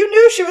 You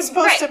knew she was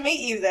supposed to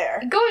meet you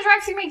there. Go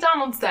drive through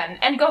McDonald's then,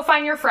 and go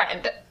find your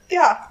friend.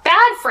 Yeah.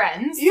 Bad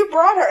friends. You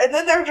brought her, and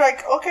then they're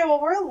like, okay,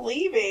 well, we're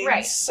leaving.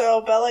 Right.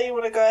 So, Bella, you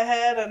want to go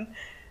ahead?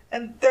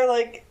 And they're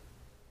like...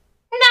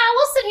 Nah,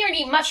 we'll sit here and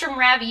eat mushroom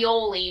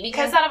ravioli,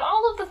 because out of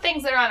all of the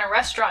things that are on a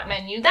restaurant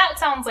menu, that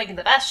sounds like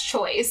the best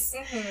choice.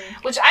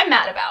 Which I'm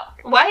mad about.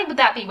 Why would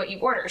that be what you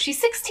order?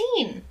 She's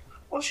 16.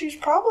 Well, she's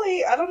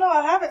probably... I don't know,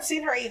 I haven't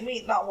seen her eat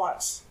meat, not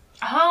once.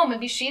 Oh,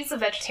 maybe she's a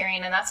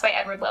vegetarian, and that's why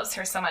Edward loves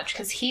her so much,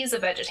 because he's a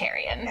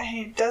vegetarian. And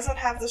he doesn't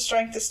have the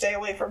strength to stay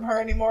away from her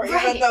anymore,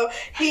 even though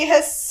he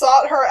has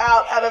sought her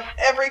out of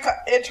every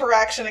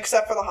interaction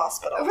except for the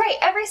hospital. Right,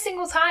 every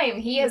single time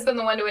he has been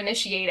the one to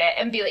initiate it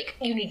and be like,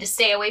 you need to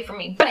stay away from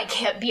me, but I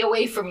can't be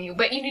away from you,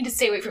 but you need to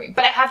stay away from me,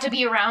 but I have to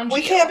be around you.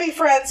 We can't be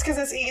friends because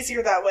it's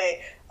easier that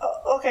way.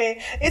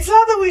 Okay, it's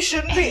not that we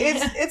shouldn't be.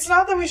 It's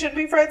not that we shouldn't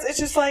be friends. It's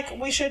just like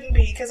we shouldn't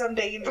be because I'm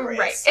dangerous.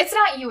 Right. It's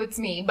not you. It's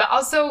me. But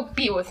also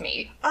be with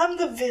me. I'm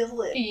the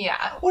villain.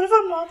 Yeah. What if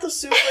I'm not the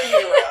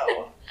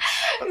superhero?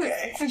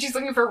 Okay. Since she's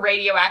looking for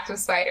radioactive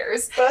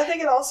spiders. But I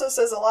think it also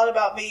says a lot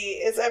about me.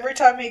 Is every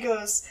time he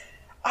goes,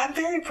 I'm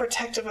very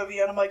protective of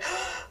you, and I'm like,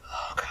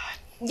 oh god.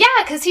 Yeah,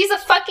 because he's a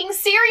fucking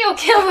serial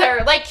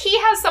killer. Like, he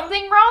has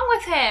something wrong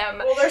with him.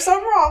 Well, there's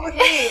something wrong with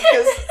me,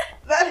 because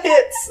that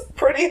hits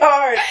pretty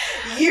hard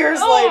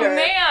years later. Oh,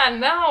 man,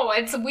 no,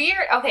 it's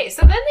weird. Okay,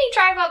 so then they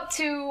drive up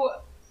to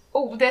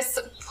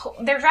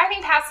they're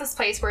driving past this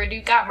place where a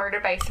dude got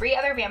murdered by 3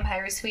 other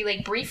vampires who we,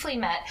 like, briefly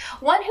met.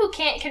 One who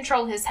can't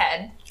control his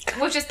head,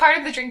 which is part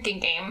of the drinking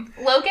game.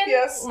 Logan?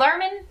 Yes.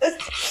 Lerman?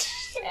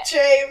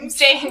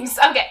 James.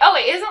 Okay. Oh,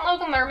 wait, isn't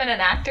Logan Lerman an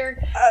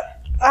actor?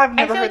 I've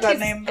never heard that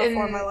name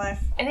before in my life.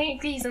 I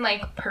think he's in,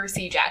 like,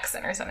 Percy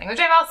Jackson or something,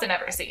 which I've also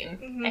never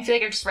seen. I feel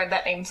like I just read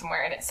that name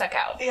somewhere and it stuck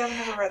out. Yeah,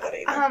 I've never read that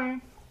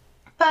either.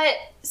 But,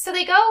 so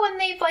they go and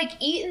they've, like,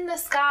 eaten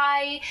this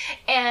guy,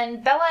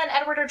 and Bella and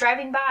Edward are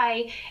driving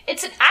by.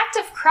 It's an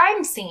active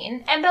crime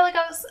scene, and Bella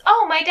goes,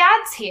 oh, my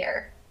dad's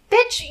here.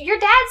 Bitch, your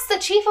dad's the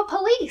chief of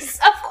police.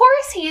 Of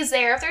course he's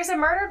there if there's a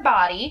murdered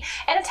body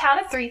in a town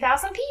of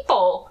 3,000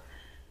 people.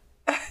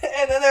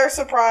 And then they're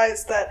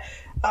surprised that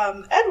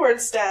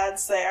Edward's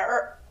dad's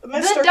there.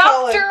 Mr. The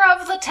doctor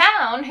of the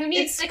town who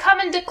needs to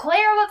come and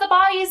declare that the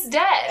body's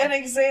dead. And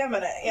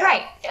examine it, yeah.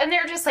 Right. And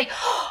they're just like,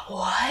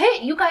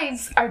 what? You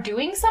guys are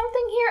doing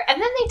something here?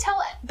 And then they tell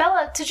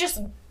Bella to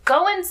just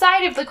go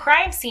inside of the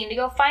crime scene to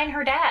go find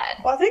her dad.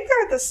 Well, I think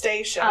they're at the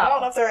station. I don't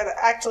know if they're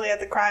actually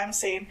at the crime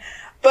scene.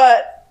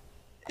 But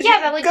yeah,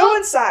 they're like, go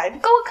inside.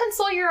 Go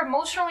console your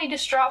emotionally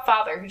distraught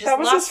father who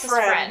just lost his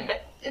friend.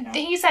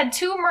 He's had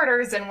 2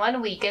 murders in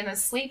 1 week in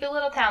this sleepy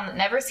little town that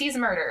never sees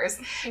murders.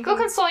 Go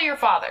console your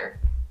father.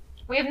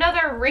 We have no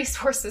other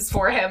resources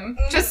for him.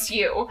 Just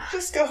you.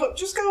 Just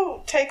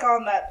go take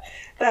on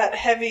that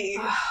heavy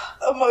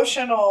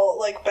emotional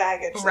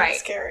baggage that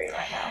he's carrying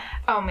right now.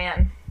 Oh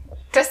man.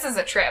 This is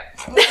a trip.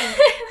 I don't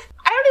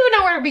even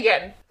know where to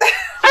begin. I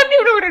don't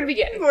even know where to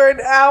begin. We're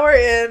an hour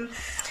in.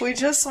 We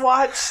just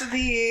watched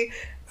the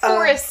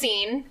forest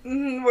scene.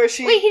 Where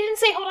she... Wait, he didn't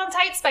say hold on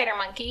tight, Spider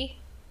Monkey.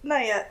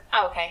 Not yet.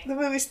 Oh, okay. The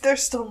movie's...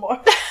 There's still more.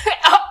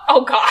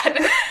 oh god.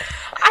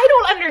 I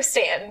don't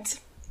understand.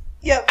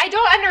 Yep. I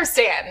don't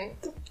understand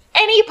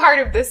any part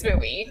of this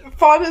movie.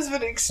 Fonda's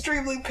been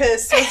extremely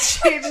pissed when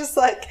she just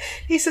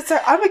he sits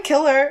there, I'm a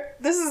killer.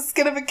 This is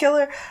gonna be a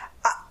killer.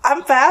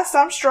 I'm fast,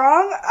 I'm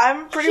strong,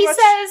 I'm pretty much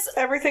says,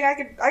 everything.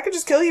 I could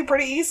just kill you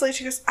pretty easily.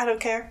 She goes, I don't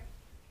care.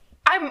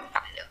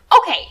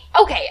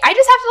 Okay. I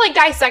just have to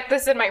dissect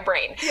this in my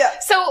brain. Yeah.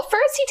 So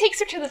first he takes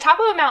her to the top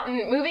of a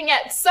mountain, moving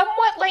at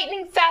somewhat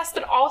lightning fast,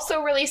 but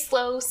also really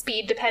slow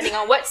speed, depending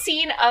on what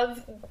scene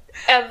of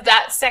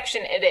that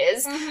section it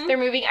is. Mm-hmm. They're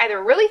moving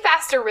either really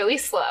fast or really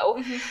slow.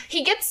 Mm-hmm.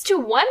 He gets to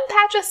one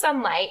patch of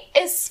sunlight,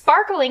 is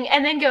sparkling,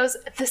 and then goes,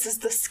 this is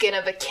the skin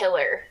of a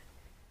killer.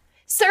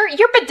 Sir,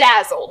 you're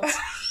bedazzled.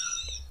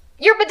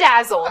 You're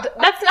bedazzled.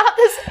 That's not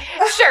this...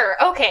 Sure,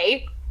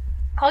 okay.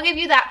 I'll give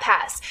you that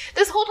pass.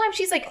 This whole time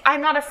she's like,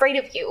 I'm not afraid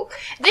of you.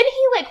 Then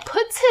he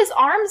puts his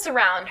arms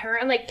around her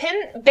and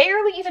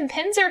barely even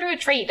pins her to a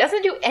tree. He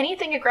doesn't do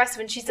anything aggressive,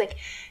 and she's like,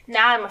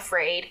 now I'm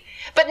afraid.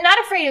 But not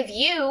afraid of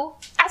you.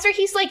 After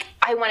he's like,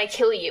 I want to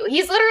kill you.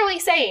 He's literally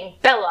saying,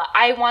 Bella,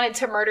 I wanted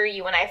to murder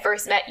you when I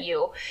first met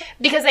you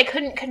because I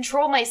couldn't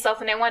control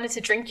myself and I wanted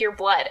to drink your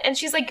blood. And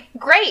she's like,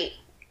 great.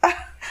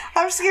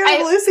 I'm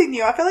scared of losing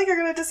you. I feel like you're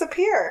going to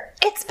disappear.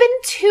 It's been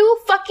 2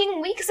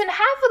 fucking weeks, and half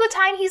of the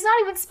time he's not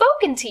even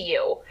spoken to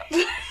you.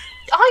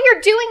 all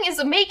you're doing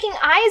is making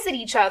eyes at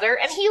each other,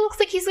 and he looks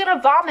like he's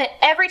gonna vomit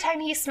every time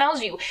he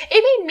smells you.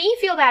 It made me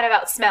feel bad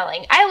about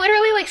smelling. I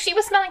literally, like, she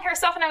was smelling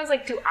herself, and I was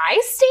like, do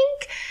I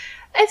stink?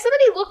 If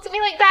somebody looked at me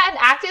like that and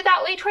acted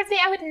that way towards me,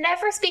 I would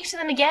never speak to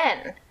them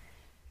again.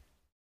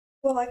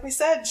 Well, like we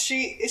said,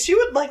 she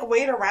would, like,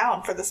 wait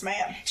around for this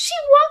man. She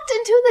walked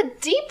into the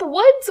deep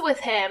woods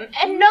with him,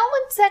 and no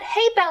one said,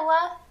 hey,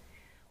 Bella,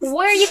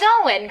 where are you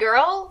going,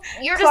 girl?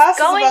 You're Class just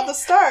going. is about to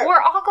start.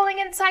 We're all going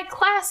inside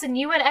class, and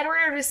you and Edward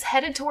are just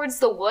headed towards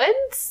the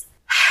woods?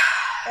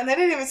 And they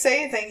didn't even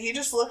say anything.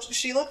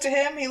 She looked at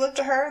him, he looked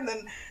at her, and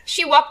then...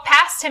 She walked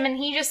past him, and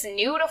he just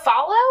knew to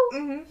follow?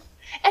 Mm-hmm.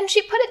 And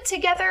she put it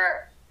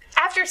together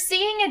after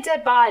seeing a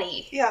dead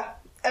body. Yeah,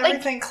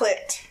 everything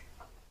clicked.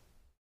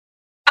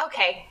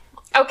 Okay.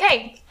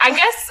 I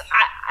guess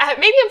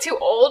maybe I'm too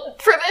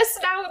old for this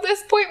now at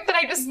this point, but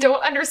I just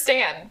don't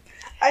understand.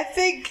 I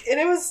think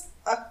it was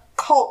a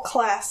cult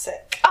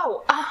classic.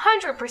 Oh,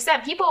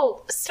 100%.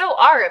 People still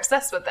are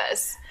obsessed with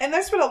this. And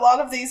there's been a lot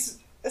of these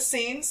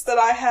scenes that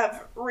I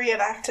have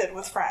reenacted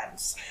with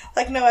friends.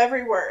 Like, know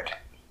every word.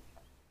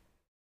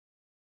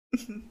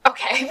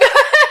 Okay.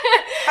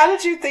 How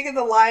did you think of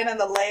The Lion and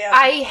the Lamb?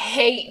 I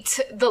hate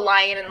The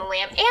Lion and the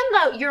Lamb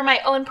and the You're My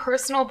Own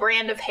Personal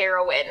Brand of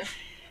Heroin.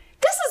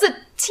 This is a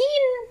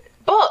teen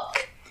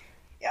book.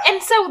 Yeah.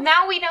 And so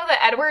now we know that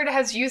Edward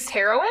has used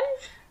heroin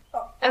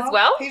as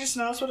well. He just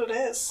knows what it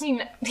is.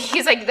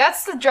 He's like,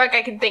 that's the drug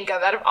I can think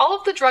of. Out of all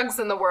of the drugs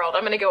in the world,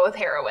 I'm going to go with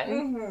heroin.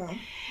 Mm-hmm.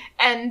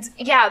 And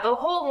yeah, the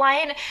whole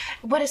lion,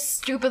 what a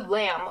stupid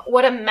lamb.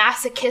 What a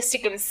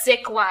masochistic and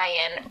sick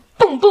lion.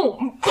 Boom,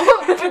 boom.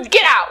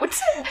 Get out.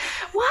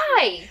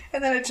 Why?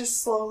 And then it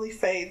just slowly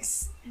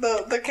fades.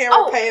 The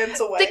camera pans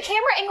away. The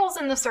camera angles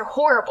in this are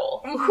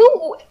horrible.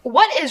 Mm-hmm.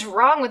 What is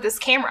wrong with this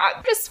camera?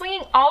 I'm just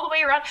swinging all the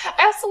way around.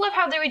 I also love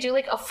how they would do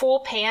like a full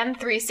pan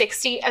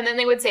 360 and then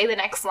they would say the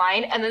next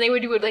line and then they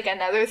would do like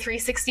another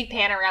 360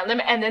 pan around them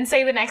and then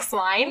say the next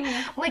line.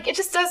 Mm-hmm. Like it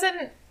just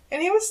doesn't...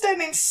 And he was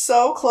standing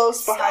so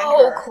close behind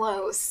her. So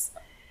close.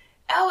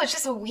 Oh, it's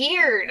just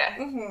weird.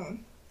 Mm-hmm.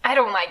 I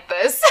don't like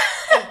this.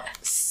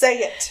 Say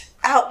it.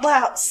 Out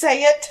loud.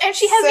 Say it. And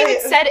she hasn't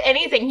even said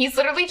anything. He's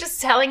literally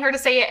just telling her to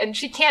say it, and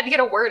she can't get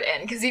a word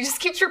in, because he just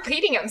keeps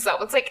repeating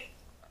himself. It's like,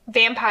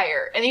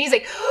 vampire. And then he's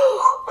like,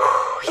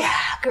 yeah,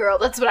 girl,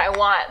 that's what I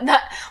want.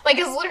 Like,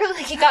 it's literally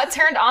like he got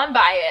turned on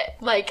by it.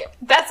 Like,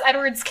 that's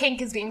Edward's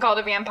kink, is being called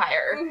a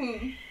vampire.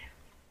 Mm-hmm.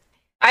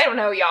 I don't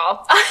know,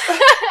 y'all.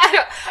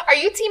 Are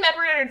you Team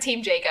Edward or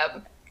Team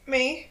Jacob?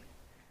 Me.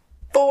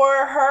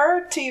 For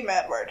her, Team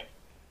Edward.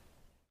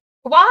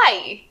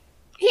 Why?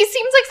 He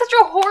seems like such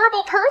a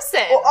horrible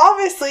person. Well,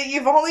 obviously,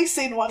 you've only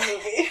seen one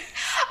movie.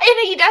 And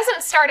he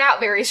doesn't start out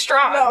very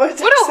strong. No, it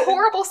doesn't. What a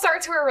horrible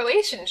start to a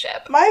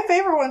relationship. My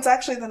favorite one's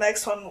actually the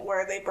next one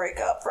where they break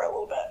up for a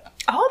little bit.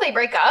 Oh, they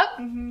break up?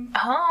 Mm-hmm.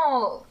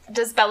 Oh.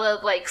 Does Bella,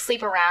 like,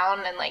 sleep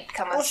around and, like,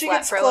 come and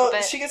sweat for a little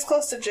bit? She gets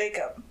close to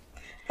Jacob.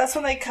 That's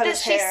when they cut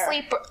his hair. Does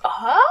she sleep?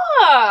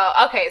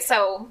 Oh, okay,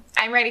 so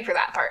I'm ready for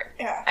that part.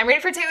 Yeah. I'm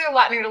ready for Taylor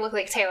Lautner to look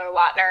like Taylor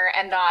Lautner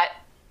and not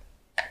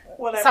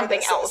whatever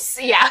something else.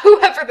 Yeah,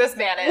 whoever this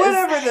man is.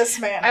 Whatever this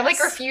man is. I'm, like,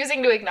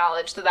 refusing to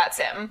acknowledge that that's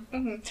him.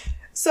 Mm-hmm.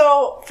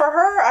 So, for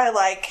her, I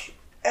like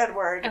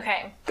Edward.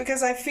 Okay.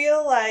 Because I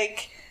feel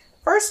like,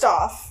 first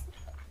off,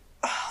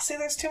 see,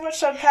 there's too much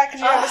to unpack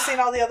because you haven't seen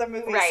all the other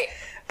movies. Right.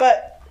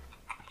 But,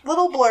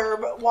 little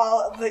blurb,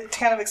 to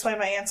kind of explain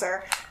my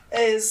answer,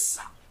 is...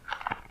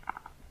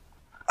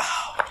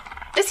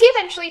 Does he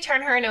eventually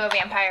turn her into a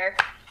vampire?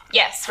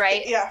 Yes,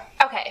 right? Yeah.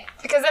 Okay.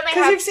 Because then they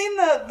have... Because you've seen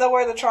the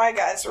where the Try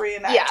Guys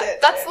reenact it.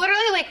 That's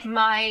literally, like,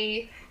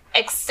 my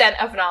extent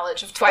of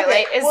knowledge of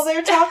Twilight. Okay. Well,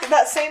 they're talking...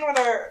 That scene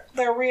where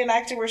they're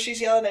reenacting where she's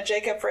yelling at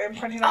Jacob for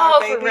imprinting on her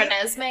baby. Oh, for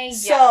Renesmee?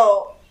 Yeah.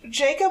 So,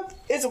 Jacob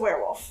is a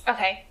werewolf.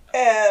 Okay.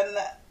 And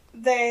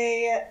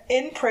they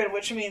imprint,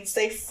 which means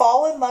they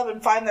fall in love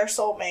and find their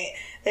soulmate.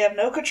 They have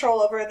no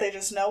control over it. They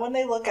just know when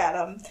they look at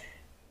them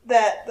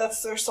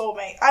that's their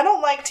soulmate. I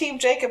don't like Team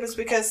Jacob is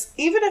because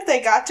even if they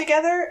got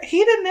together,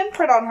 he didn't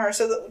imprint on her.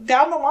 So that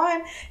down the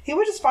line, he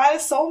would just find a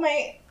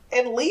soulmate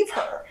and leave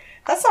her.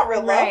 That's not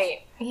real love.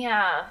 Right.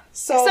 Yeah.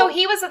 So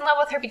he was in love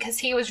with her because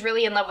he was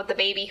really in love with the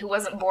baby who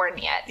wasn't born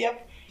yet.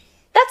 Yep.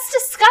 That's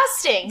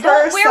disgusting.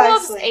 Don't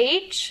werewolves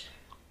age?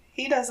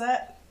 He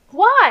doesn't.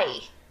 Why?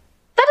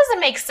 That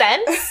doesn't make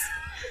sense.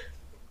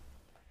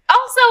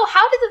 Also,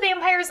 how did the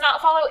vampires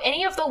not follow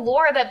any of the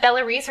lore that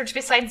Bella researched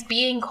besides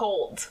being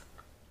cold?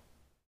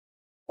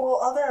 Well,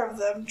 other of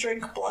them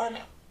drink blood.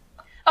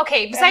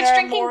 Okay, besides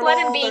drinking blood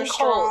and being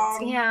cold.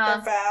 Strong, yeah.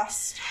 They're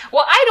fast.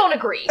 Well, I don't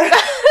agree.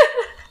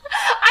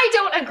 I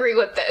don't agree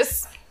with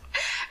this.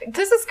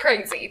 This is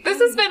crazy. This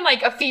has been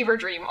like a fever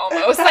dream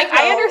almost. Like,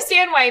 I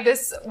understand why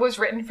this was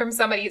written from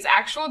somebody's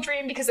actual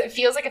dream because it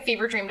feels like a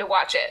fever dream to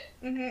watch it.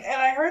 Mm-hmm. And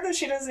I heard that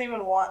she didn't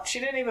even want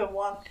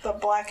the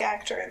black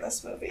actor in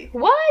this movie.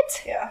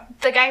 What? Yeah.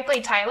 The guy who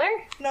played Tyler?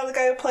 No, the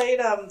guy who played,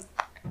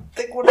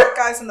 one of the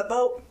guys in the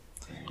boat.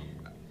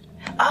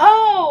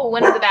 Oh,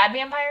 one of the bad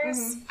vampires?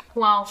 Mm-hmm.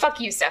 Well, fuck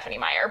you, Stephanie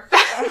Meyer.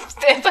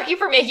 Fuck you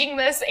for making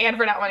this and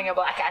for not wanting a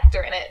black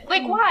actor in it.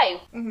 Like,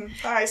 why?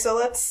 Mm-hmm. All right, so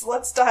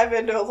let's dive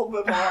into a little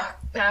bit more.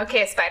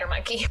 Okay, Spider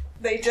Monkey.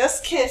 They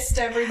just kissed,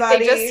 everybody.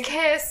 They just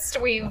kissed.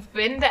 We've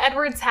been to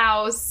Edward's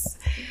house.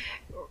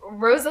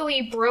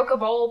 Rosalie broke a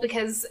bowl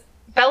because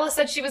Bella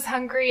said she was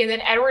hungry, and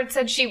then Edward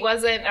said she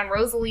wasn't, and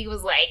Rosalie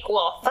was like,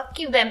 well, fuck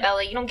you then,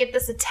 Bella. You don't get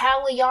this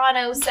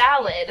Italiano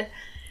salad.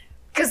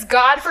 Because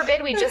God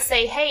forbid we just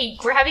say, hey,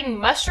 we're having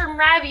mushroom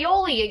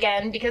ravioli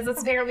again because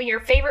it's apparently your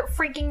favorite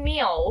freaking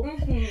meal.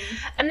 Mm-hmm.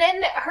 And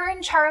then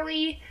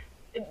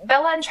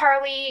Bella and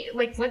Charlie,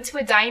 like, went to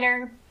a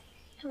diner,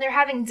 and they're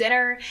having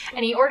dinner,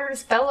 and he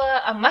orders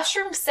Bella a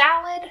mushroom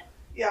salad.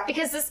 Yeah.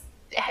 Because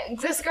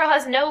this girl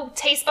has no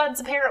taste buds,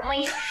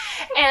 apparently.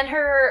 And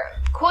her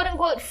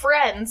quote-unquote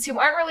friends, who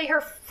aren't really her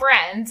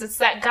friends, it's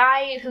that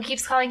guy who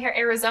keeps calling her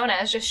Arizona,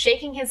 is just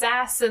shaking his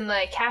ass in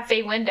the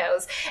cafe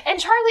windows. And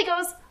Charlie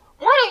goes,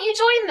 why don't you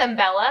join them,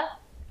 Bella?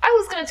 I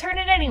was going to turn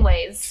it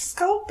anyways. Just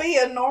go be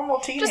a normal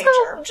teenager.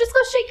 Just go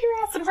shake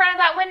your ass in front of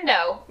that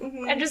window.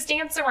 Mm-hmm. And just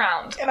dance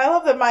around. And I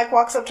love that Mike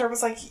walks up to her and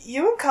was like,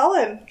 you and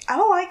Cullen, I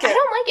don't like it. I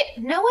don't like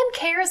it. No one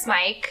cares,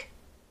 Mike.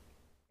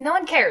 No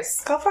one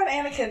cares. Go find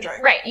Anna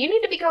Kendrick. Right. You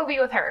need to go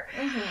be with her.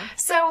 Mm-hmm.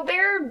 So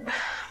they're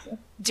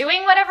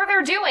doing whatever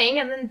they're doing,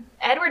 and then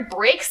Edward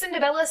breaks into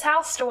Bella's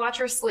house to watch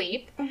her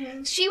sleep.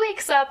 Mm-hmm. She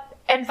wakes up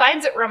and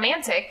finds it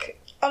romantic.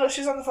 Oh, no,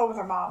 she's on the phone with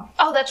her mom.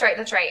 Oh, that's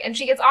right. And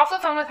she gets off the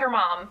phone with her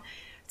mom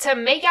to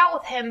make out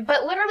with him,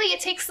 but literally it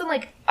takes them,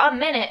 like, a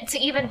minute to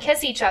even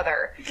kiss each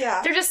other.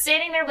 Yeah. They're just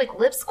standing there, like,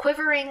 lips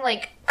quivering,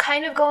 like,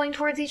 kind of going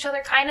towards each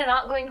other, kind of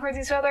not going towards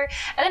each other,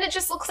 and then it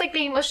just looks like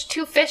they mushed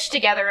two fish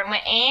together and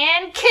went,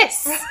 and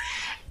kiss!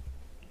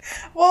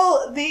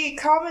 Well, the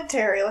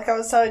commentary, like I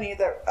was telling you,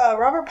 that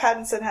Robert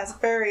Pattinson has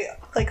very,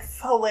 like,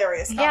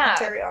 hilarious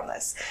commentary on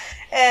this.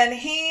 And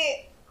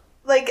he...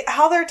 like,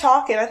 how they're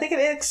talking, I think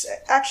it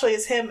actually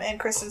is him and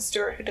Kristen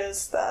Stewart who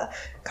does the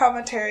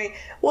commentary.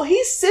 Well,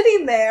 he's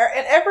sitting there,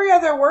 and every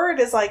other word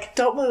is like,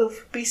 don't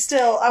move, be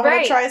still, I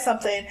want to try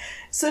something.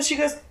 So she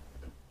goes,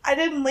 I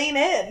didn't lean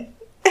in.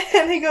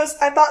 And he goes,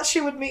 I thought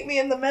she would meet me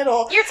in the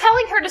middle. You're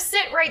telling her to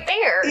sit right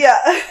there.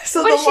 Yeah.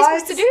 So what is she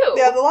supposed to do?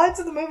 Yeah, the lines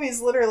in the movie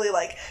is literally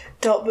like,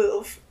 don't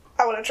move,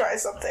 I want to try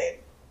something.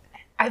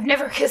 I've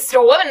never kissed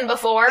a woman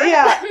before.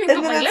 Yeah,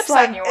 and then it's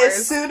like,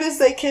 as soon as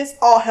they kiss,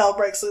 all hell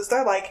breaks loose.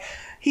 They're like,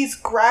 he's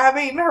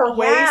grabbing her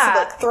waist and,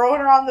 like,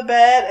 throwing her on the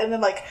bed, and then,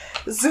 like,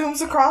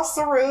 zooms across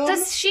the room.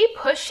 Does she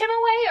push him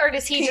away, or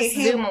does he just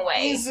zoom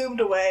away? He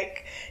zoomed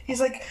away. He's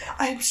like,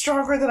 I'm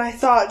stronger than I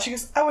thought. She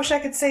goes, I wish I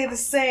could say the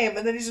same.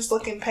 And then he's just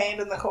looking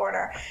pained in the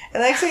corner.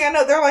 And the next thing I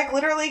know, they're, like,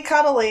 literally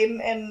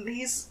cuddling, and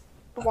he's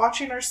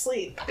watching her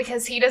sleep.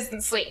 Because he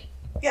doesn't sleep.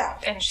 Yeah.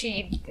 And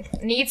she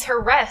needs her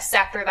rest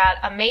after that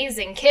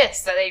amazing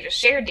kiss that they just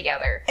shared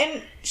together.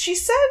 And she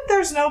said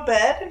there's no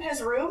bed in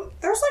his room.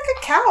 There's like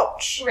a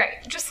couch.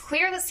 Right. Just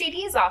clear the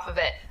CDs off of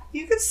it.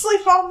 You could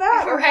sleep on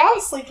that or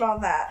not sleep on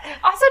that.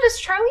 Also, does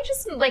Charlie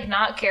just, like,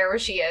 not care where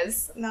she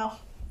is? No.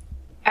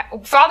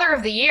 Father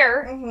of the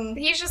Year. Mm-hmm.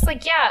 He's just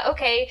like, yeah,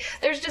 okay,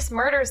 there's just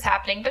murders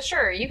happening, but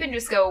sure, you can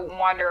just go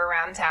wander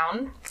around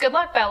town. Good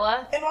luck,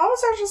 Bella. And why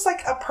was there just,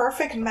 like, a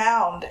perfect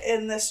mound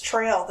in this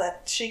trail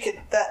that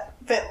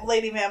that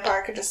Lady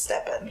Vampire could just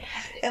step in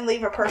and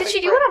leave a perfect... Did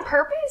she do it on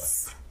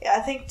purpose? Yeah, I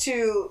think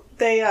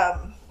they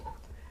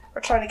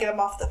were trying to get him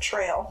off the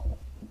trail.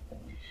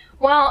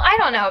 Well, I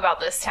don't know about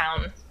this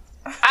town.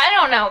 I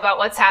don't know about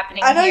what's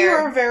happening here. I know you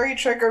were very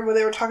triggered when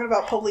they were talking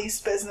about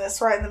police business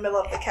right in the middle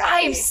of the cafe. I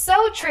am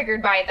so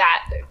triggered by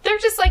that. They're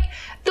just like,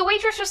 the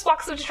waitress just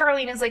walks up to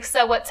Charlie and is like,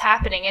 so what's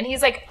happening? And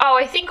he's like, oh,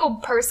 I think a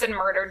person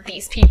murdered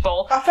these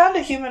people. I found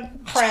a human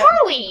print.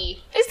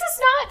 Charlie! Is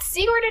this not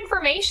secret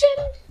information?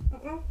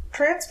 Mm-mm.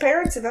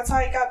 Transparency, that's how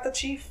he got the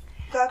chief.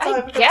 That's how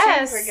I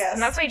guess. And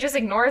that's why he just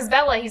ignores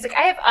Bella. He's like,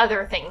 I have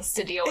other things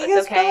to deal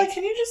with, okay? Bella,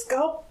 can you just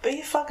go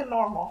be fucking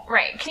normal?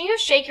 Right. Can you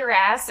just shake your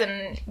ass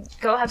and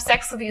go have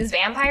sex with these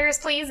vampires,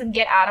 please, and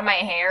get out of my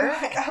hair?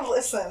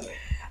 Listen,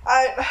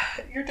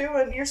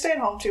 you're staying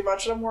home too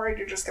much, and I'm worried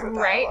you're just gonna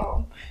die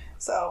alone.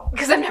 So.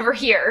 Because I'm never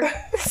here.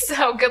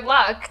 So, good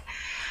luck.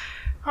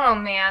 Oh,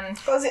 man.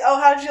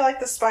 How did you like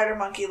the Spider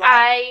Monkey line?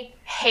 I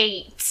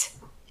hate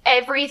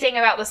everything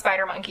about the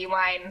Spider Monkey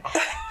line.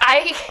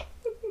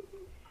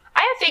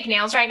 I have fake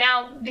nails right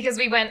now because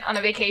we went on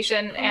a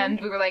vacation and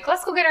we were like,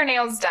 let's go get our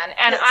nails done.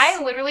 And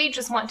I literally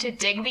just want to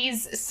dig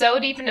these so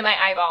deep into my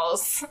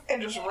eyeballs.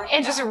 And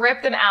just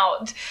rip them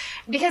out.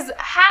 Because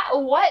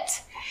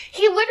what?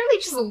 He literally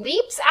just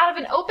leaps out of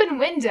an open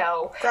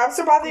window. Grabs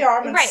her by the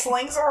arm and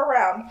slings her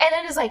around. And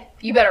then is like,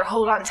 you better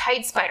hold on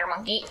tight, Spider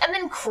Monkey. And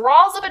then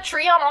crawls up a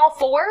tree on all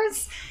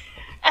fours.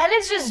 And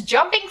it's just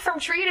jumping from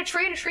tree to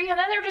tree to tree. And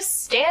then they're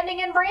just standing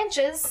in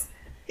branches.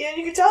 Yeah, and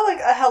you can tell, like,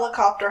 a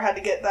helicopter had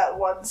to get that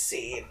one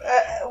scene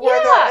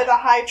where they're in a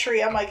high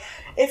tree. I'm like,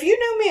 if you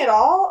knew me at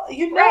all,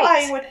 you know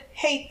I would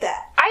hate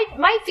that.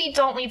 My feet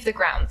don't leave the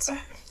ground. And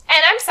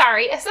I'm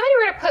sorry, if somebody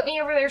were to put me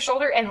over their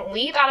shoulder and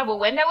leap out of a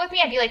window with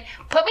me, I'd be like,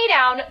 put me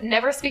down,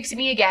 never speak to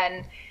me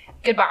again.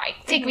 goodbye.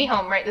 Take me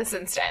home right this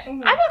instant.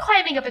 Mm-hmm. I'm not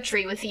climbing up a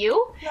tree with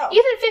you. No.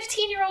 Even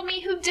 15-year-old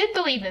me who did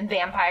believe in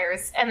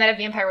vampires and that a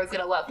vampire was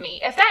going to love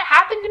me. If that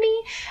happened to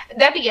me,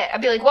 that'd be it.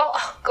 I'd be like, well,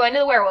 going to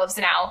the werewolves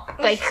now.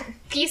 Like,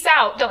 peace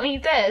out. Don't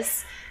need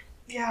this.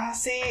 Yeah,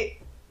 see,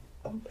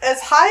 as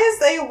high as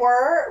they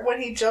were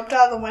when he jumped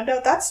out of the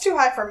window, that's too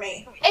high for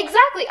me.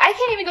 Exactly. I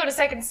can't even go to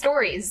second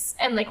stories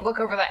and, like, look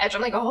over the edge.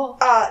 I'm like, oh.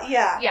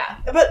 Yeah. Yeah.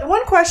 But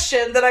one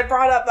question that I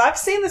brought up, I've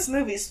seen this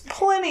movie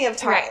plenty of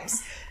times.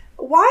 Right.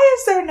 Why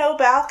is there no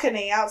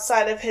balcony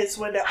outside of his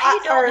window? I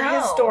don't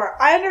know. His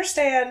door? I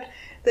understand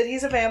that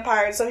he's a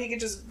vampire, so he could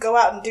just go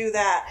out and do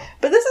that.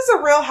 But this is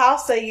a real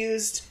house they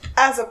used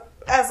as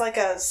like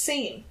a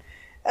scene,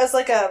 as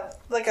like a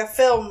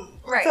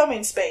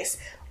filming space.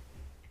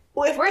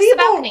 Well, if Where's the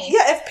balcony?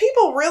 Yeah, if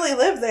people really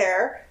live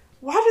there,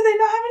 why do they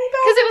not have any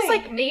balcony? Because it was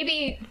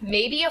like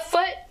maybe a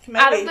foot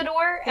out of the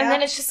door, and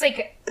then it's just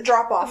like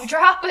drop off.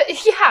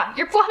 Yeah,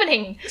 you're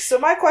plummeting. So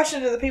my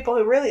question to the people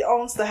who really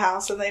owns the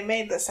house and they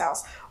made this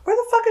house, where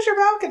the fuck is your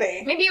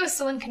balcony? Maybe it was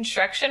still in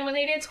construction when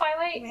they did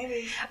Twilight.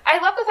 Maybe. I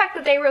love the fact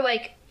that they were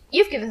like,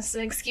 "You've given us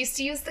an excuse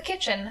to use the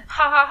kitchen."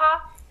 Ha ha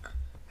ha.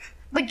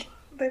 Like.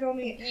 They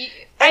don't eat.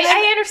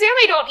 I understand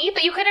they don't eat,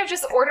 but you could have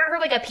just ordered her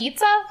like a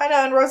pizza. I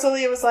know, and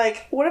Rosalia was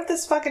like, what if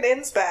this fucking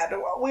ends bad?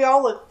 We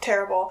all look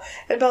terrible.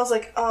 And Belle's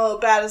like, oh,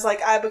 bad is like,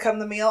 I become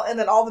the meal. And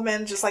then all the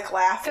men just like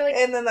laugh. Like,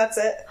 and then that's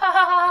it. Ha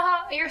ha ha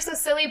ha. You're so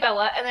silly,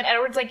 Bella. And then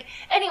Edward's like,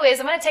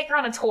 anyways, I'm going to take her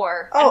on a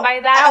tour. Oh, and by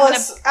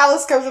that,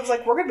 Alice comes up and was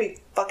like, we're going to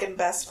be fucking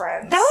best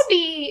friends. That would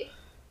be...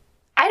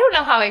 I don't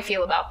know how I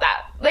feel about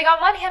that. Like,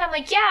 on one hand, I'm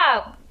like,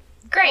 yeah...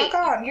 Great.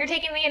 You're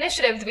taking the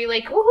initiative to be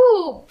like,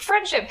 woohoo,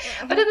 friendship.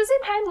 Mm-hmm. But at the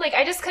same time, like,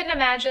 I just couldn't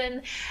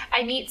imagine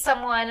I meet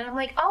someone and I'm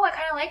like, oh, I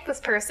kind of like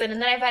this person.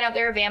 And then I find out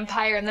they're a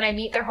vampire and then I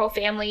meet their whole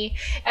family.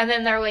 And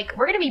then they're like,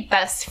 we're going to be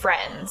best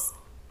friends.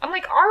 I'm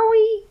like, are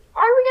we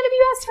going to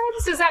be best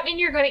friends? Does that mean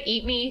you're going to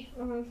eat me?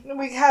 Mm-hmm.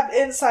 We have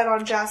insight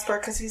on Jasper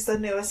because he's the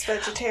newest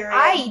vegetarian.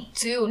 I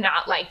do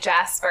not like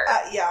Jasper.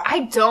 Yeah.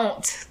 I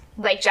don't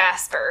like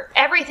Jasper.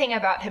 Everything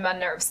about him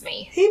unnerves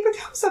me. He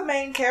becomes a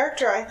main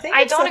character, I think.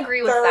 I don't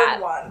agree with that.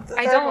 The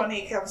third one,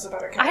 he becomes a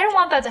better character. I don't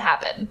want that to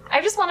happen.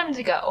 I just want him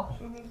to go.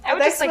 Mm-hmm. I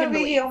would just like him to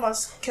leave. He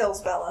almost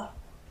kills Bella.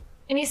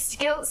 And he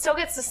still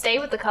gets to stay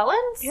with the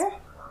Cullens? Yeah.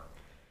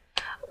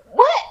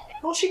 What?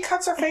 Well, she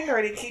cuts her finger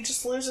and he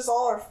just loses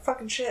all her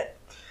fucking shit.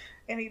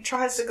 And he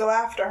tries to go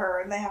after her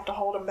and they have to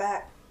hold him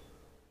back.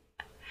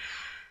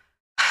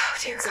 Oh,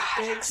 dear God.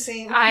 It's a big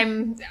scene.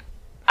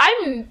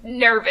 I'm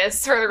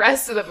nervous for the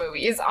rest of the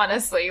movies,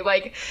 honestly.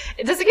 Like,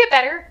 does it get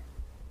better?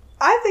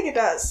 I think it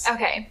does.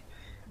 Okay.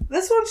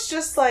 This one's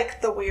just like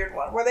the weird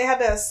one, where they had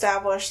to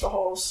establish the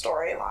whole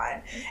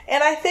storyline.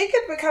 And I think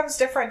it becomes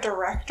different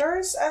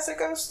directors as it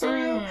goes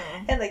through,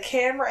 and the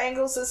camera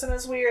angles isn't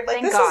as weird.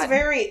 Like, this is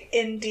very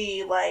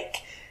indie, like,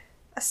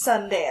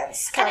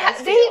 Sundance kind of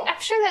feel. I'm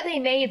sure that they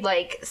made,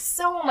 like,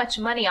 so much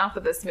money off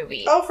of this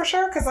movie. Oh, for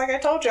sure, because like I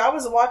told you, I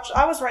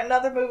was renting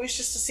other movies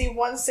just to see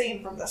one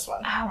scene from this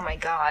one. Oh my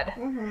god.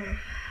 Mm-hmm.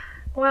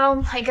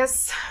 Well, I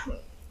guess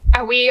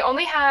we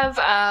only have,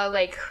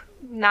 like,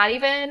 not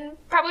even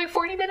probably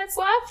 40 minutes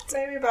left.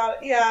 Maybe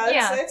about it.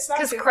 Yeah, it's not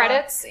too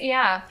credits, long.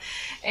 Yeah.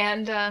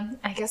 And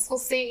I guess we'll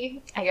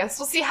see.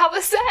 How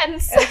this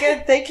ends. And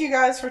again, thank you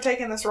guys for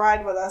taking this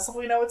ride with us.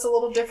 We know it's a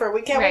little different.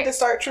 We can't wait to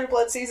start True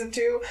Blood Season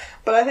 2,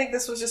 but I think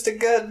this was just a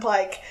good,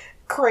 like,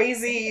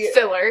 crazy...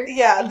 filler.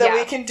 Yeah, that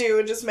we can do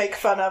and just make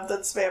fun of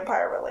that's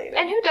vampire related.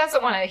 And who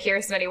doesn't want to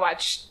hear somebody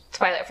watch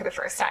Twilight for the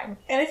first time?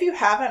 And if you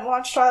haven't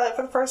watched Twilight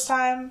for the first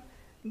time...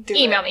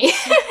 Email me.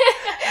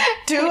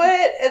 Do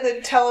it and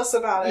then tell us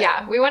about it.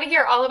 Yeah, we want to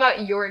hear all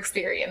about your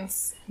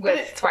experience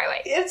with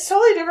Twilight. It's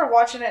totally different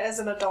watching it as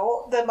an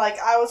adult than, like,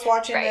 I was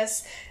watching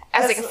this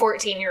as like a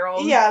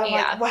 14-year-old. Yeah, and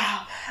I'm like,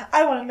 wow,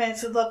 I want a man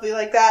to love me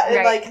like that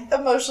and like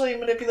emotionally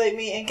manipulate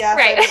me and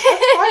gaslight me.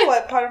 That's probably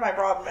what part of my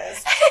problem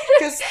is.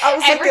 Because I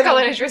was Edward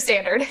Cullen is your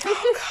standard.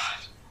 Oh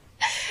god.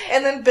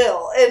 And then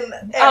Bill and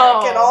Eric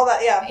and all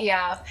that.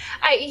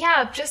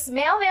 Yeah. Just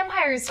male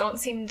vampires don't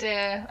seem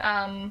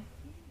to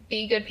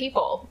be good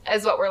people,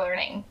 is what we're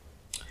learning.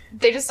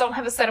 They just don't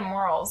have a set of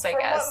morals, I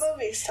guess. What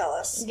movies tell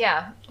us?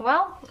 Yeah.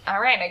 Well, all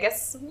right. I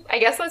guess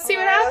let's see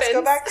what happens. Let's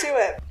go back to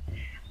it.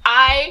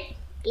 I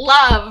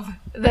love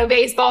the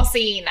baseball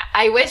scene.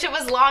 I wish it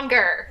was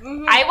longer.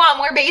 Mm-hmm. I want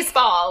more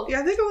baseball. Yeah,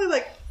 I think only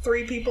like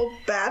 3 people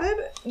batted.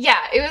 Yeah,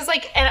 it was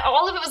like, and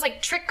all of it was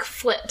like trick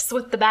flips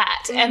with the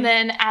bat. Mm-hmm. And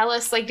then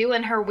Alice like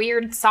doing her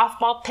weird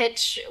softball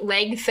pitch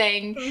leg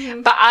thing.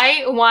 Mm-hmm. But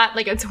I want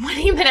like a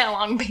 20-minute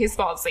long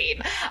baseball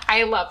scene.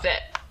 I loved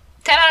it.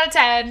 10 out of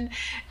 10.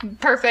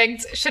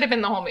 Perfect. Should have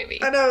been the whole movie.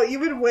 I know.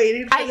 You've been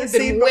waiting for the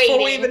scene before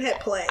we even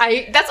hit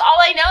play. That's all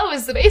I know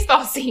is the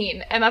baseball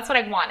scene. And that's what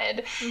I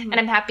wanted. Mm-hmm. And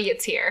I'm happy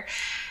it's here.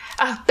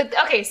 But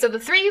okay, so the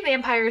three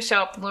vampires show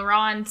up.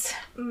 Laurent,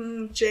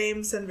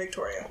 James, and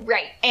Victoria.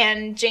 right,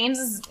 and James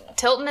is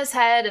tilting his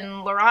head,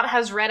 and Laurent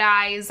has red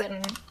eyes,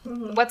 and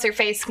what's her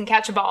face can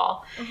catch a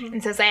ball,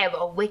 and says, "I have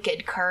a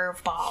wicked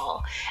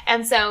curveball."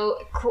 And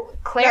so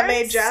Clarence That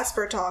made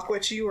Jasper talk,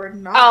 which you were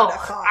not.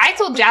 I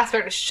told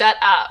Jasper to shut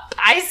up.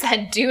 I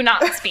said, "Do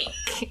not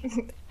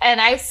speak,"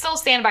 and I still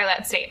stand by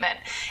that statement.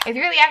 If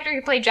you're the actor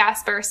who played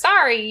Jasper,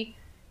 sorry,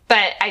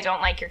 but I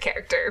don't like your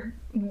character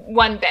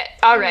one bit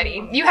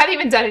already. You haven't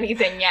even done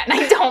anything yet, and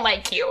I don't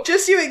like you.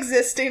 Just you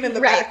existing in the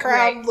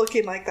background right.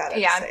 looking like that.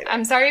 Yeah,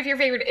 I'm sorry if your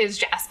favorite is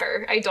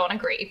Jasper. I don't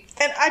agree.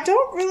 And I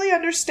don't really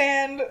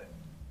understand,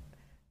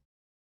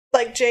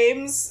 like,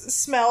 James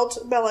smelled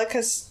Bella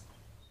because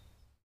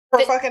her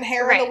fucking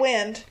hair in the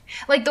wind.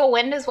 Like, the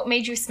wind is what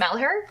made you smell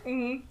her?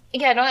 Mm-hmm.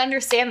 Yeah, I don't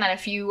understand that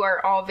if you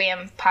are all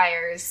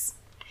vampires.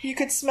 You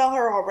could smell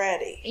her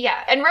already.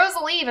 Yeah, and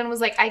Rosalie even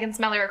was like, I can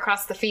smell her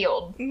across the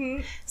field.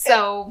 Mm-hmm.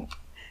 So...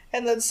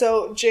 And then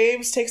so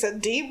James takes a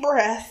deep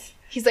breath.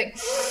 He's like...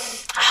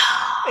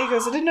 He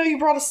goes, I didn't know you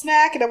brought a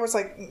snack. And everyone's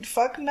like,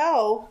 fuck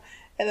no.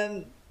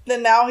 And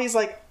then now he's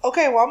like,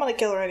 okay, well, I'm going to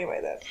kill her anyway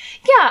then.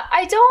 Yeah,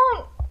 I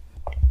don't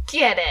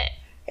get it.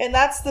 And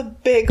that's the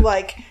big,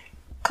 like,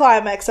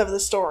 climax of the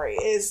story,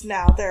 is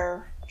now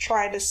they're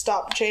trying to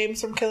stop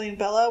James from killing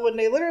Bella when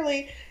they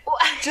literally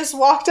just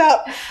walked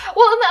up.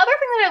 Well, and the other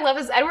thing that I love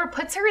is Edward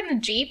puts her in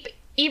the Jeep,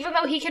 even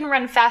though he can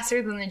run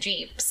faster than the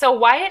Jeep. So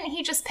why didn't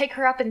he just pick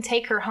her up and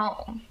take her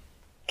home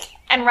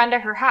and run to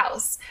her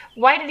house?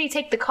 Why did he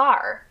take the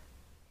car?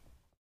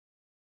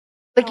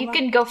 Like, you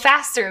can go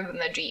faster than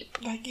the Jeep.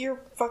 Like,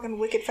 you're fucking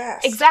wicked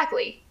fast.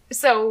 Exactly.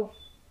 So...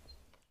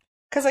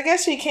 Because I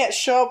guess he can't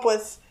show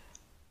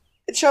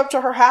up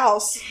to her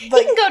house.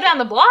 Like, he can go down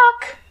the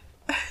block.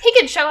 He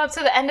could show up to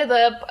the end of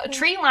the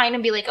tree line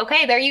and be like,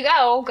 okay, there you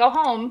go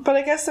home. But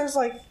I guess there's,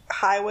 like,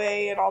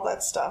 highway and all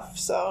that stuff,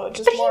 so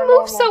just but more he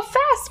moves normal. So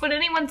fast. Would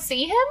anyone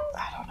see him?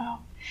 I don't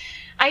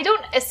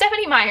know.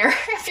 Stephanie Meyer,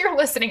 if you're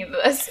listening to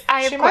this,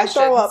 I have she questions. She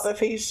might throw up if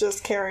he's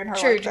just carrying her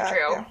like that.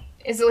 True. Yeah.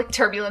 Is it like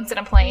turbulence in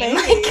a plane?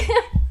 Maybe.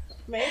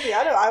 Maybe.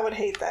 I would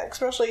hate that.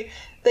 Especially,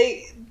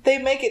 they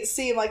make it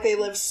seem like they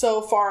live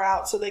so far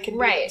out so they can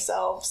be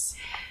themselves.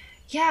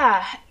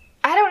 Yeah.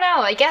 I don't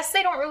know. I guess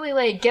they don't really,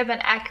 like, give an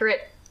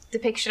accurate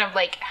depiction of,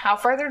 like, how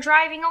far they're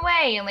driving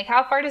away and, like,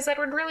 how far does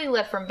Edward really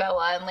live from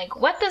Bella and, like,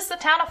 what does the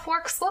town of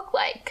Forks look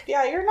like?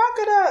 Yeah, you're not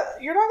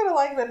gonna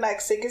like the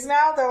next scene because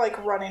now they're,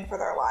 like, running for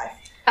their life.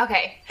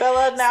 Okay.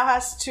 Bella now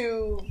has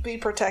to be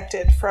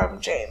protected from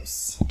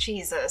James.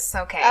 Jesus,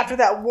 okay. After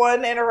that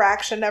one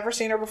interaction, never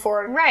seen her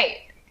before. Right.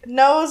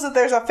 Knows that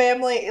there's a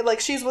family, like,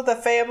 she's with a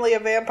family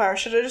of vampires.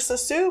 Should have just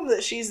assumed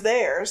that she's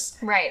theirs.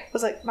 Right.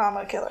 Was like, no, I'm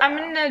gonna kill her. I'm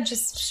gonna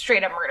just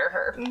straight up murder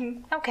her.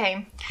 Mm-hmm.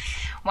 Okay.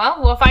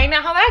 Well, we'll find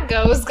out how that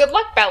goes. Good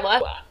luck, Bella.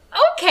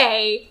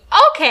 Okay.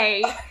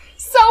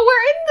 So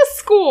we're in the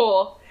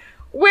school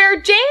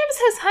where James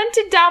has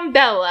hunted down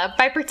Bella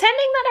by pretending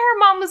that her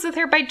mom was with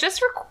her by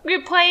just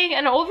playing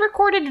an old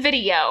recorded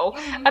video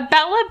of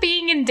Bella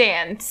being in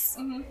dance.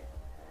 Mm-hmm.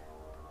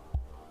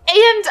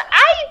 And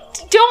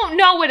I don't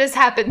know what has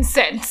happened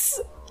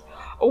since.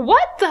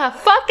 What the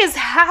fuck is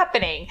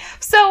happening?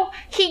 So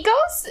he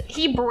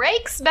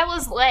breaks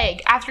Bella's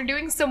leg after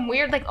doing some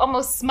weird, like,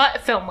 almost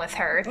smut film with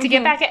her to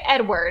get back at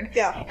Edward,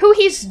 who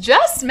he's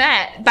just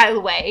met, by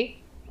the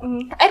way.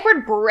 Mm-hmm.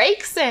 Edward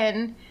breaks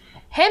in.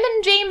 Him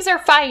and James are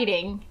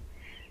fighting.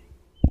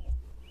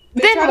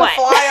 They then try what? To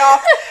fly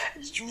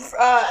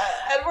off.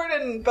 Edward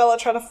and Bella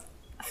try to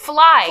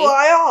fly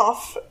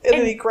off, and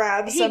then he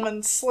grabs them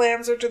and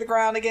slams her to the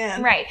ground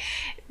again. Right.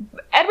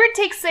 Edward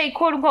takes a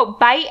quote-unquote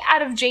bite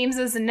out of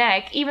James's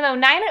neck, even though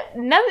none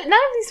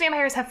of these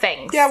vampires have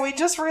fangs. Yeah, we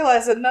just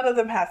realized that none of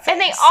them have fangs.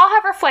 And they all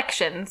have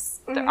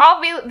reflections. Mm-hmm. They're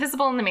all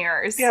visible in the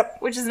mirrors. Yep.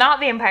 Which is not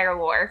vampire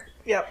lore.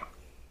 Yep.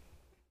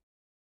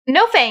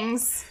 No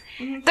fangs.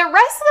 Mm-hmm. The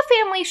rest of the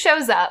family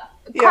shows up.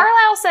 Yep.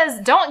 Carlisle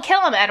says, don't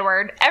kill him,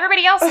 Edward.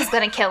 Everybody else is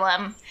going to kill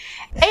him.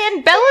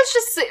 And Bella's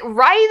just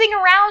writhing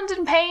around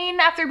in pain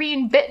after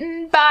being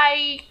bitten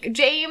by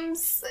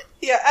James.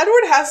 Yeah,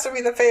 Edward has to be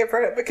the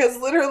favorite because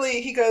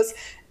literally he goes,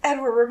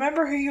 Edward,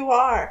 remember who you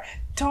are.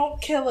 Don't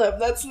kill him.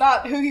 That's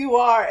not who you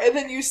are. And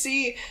then you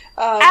see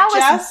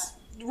Jess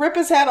rip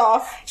his head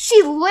off.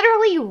 She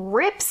literally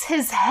rips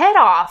his head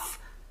off.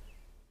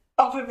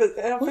 Off his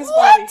body.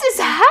 What is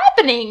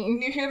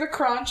happening? You hear the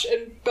crunch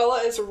and Bella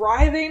is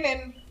writhing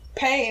in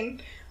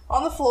pain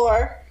on the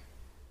floor.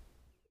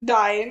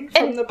 Dying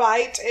from the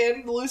bite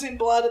and losing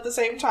blood at the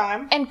same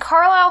time. And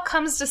Carlisle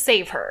comes to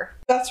save her.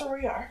 That's where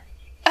we are.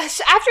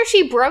 After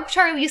she broke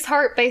Charlie's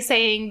heart by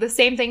saying the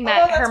same thing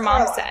that her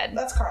mom said.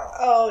 That's Carlisle.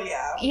 Oh,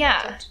 yeah.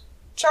 Yeah.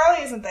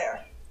 Charlie isn't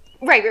there.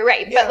 Right.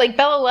 Yeah. But, like,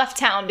 Bella left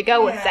town to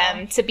go with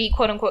them to be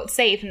quote-unquote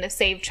safe and to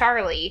save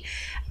Charlie.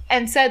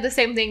 And said the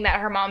same thing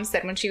that her mom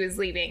said when she was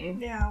leaving.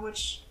 Yeah,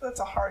 that's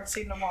a hard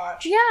scene to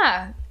watch.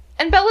 Yeah.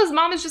 And Bella's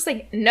mom is just,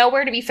 like,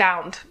 nowhere to be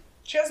found.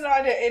 She has no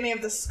idea any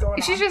of this is going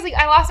on. She's just like,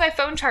 I lost my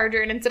phone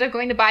charger, and instead of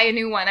going to buy a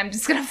new one, I'm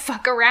just gonna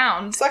fuck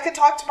around. So I could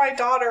talk to my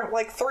daughter,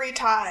 like, 3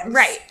 times.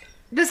 Right.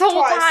 This whole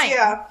Twice, time.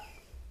 yeah.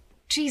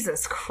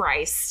 Jesus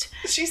Christ.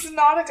 She's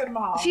not a good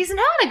mom. She's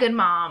not a good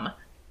mom.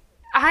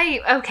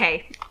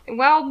 Okay.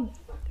 Well,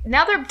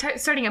 now they're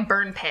starting a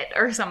burn pit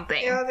or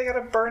something. Yeah, they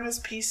gotta burn his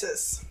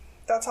pieces.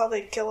 That's how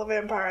they kill a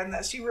vampire in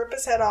this. You rip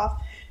his head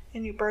off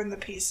and you burn the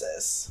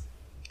pieces.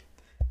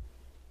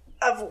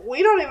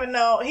 We don't even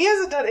know. He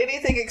hasn't done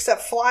anything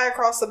except fly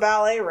across the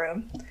ballet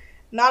room,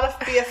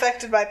 not be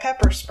affected by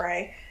pepper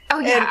spray. Oh,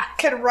 yeah. And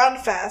can run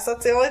fast.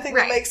 That's the only thing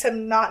Right. that makes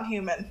him not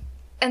human.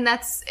 And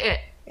that's it.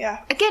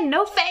 Yeah. Again,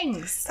 no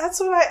fangs. That's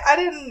what I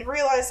didn't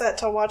realize that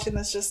till watching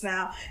this just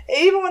now.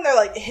 Even when they're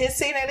like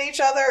hissing at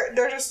each other,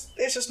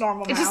 it's just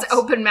normal mouths. Just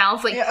open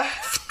mouth, like, Yeah.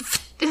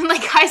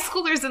 like high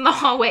schoolers in the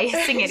hallway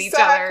hissing at each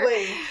other.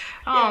 Exactly.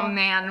 Oh, Yeah.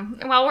 man.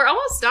 Well, we're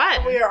almost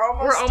done. We are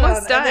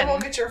almost done. And then we'll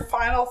get your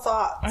final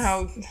thoughts.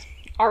 Oh,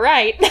 all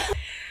right.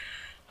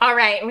 All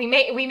right, we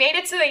made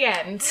it to the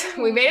end.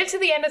 We made it to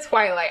the end of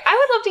Twilight. I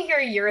would love to hear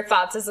your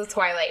thoughts as a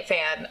Twilight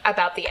fan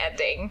about the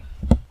ending.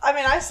 I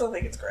mean, I still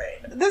think it's great.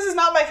 This is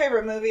not my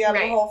favorite movie out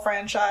of the Right. whole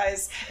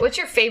franchise. What's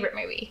your favorite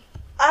movie?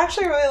 I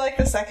actually really like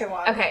the second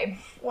one. Okay.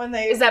 When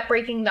they... Is that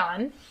Breaking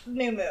Dawn?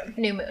 New Moon.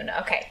 New Moon,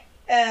 okay.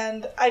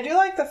 And I do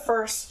like the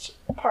first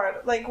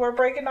part. Like, where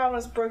Breaking Dawn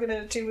was broken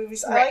into 2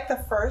 movies. I Right. like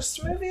the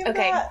first movie of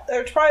Okay. that.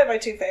 They're probably my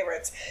 2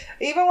 favorites.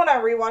 Even when I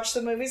rewatch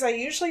the movies, I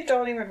usually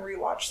don't even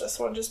rewatch this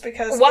one just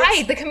because...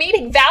 Why? The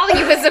comedic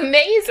value is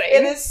amazing.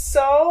 It is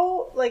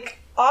so, like,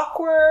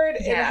 awkward,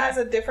 and it Yeah. has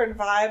a different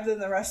vibe than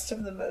the rest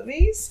of the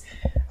movies,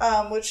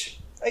 which,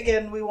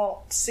 again, we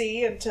won't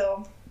see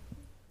until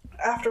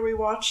after we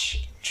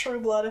watch True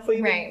Blood, if we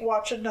even Right.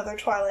 watch another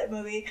Twilight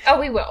movie. Oh,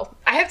 we will.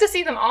 I have to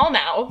see them all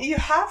now. You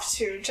have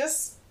to,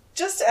 just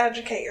to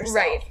educate yourself.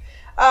 Right.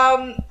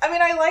 I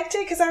mean, I liked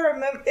it because I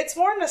remember, it's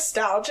more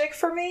nostalgic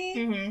for me.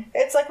 Mm-hmm.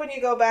 It's like when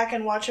you go back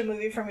and watch a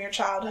movie from your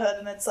childhood,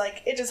 and it's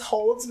like, it just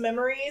holds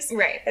memories.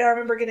 Right. And I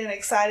remember getting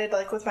excited,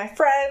 like, with my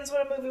friends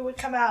when a movie would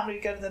come out, and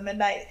we'd go to the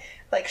midnight,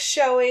 like,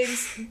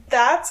 showings.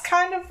 That's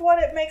kind of what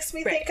it makes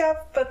me Right. think of,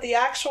 but the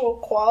actual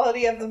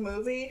quality of the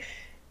movie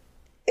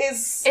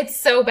is... It's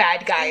so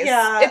bad, guys.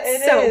 yeah,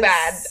 it's so is.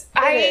 bad.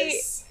 It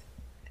is.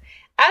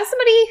 As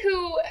somebody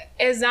who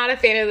is not a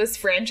fan of this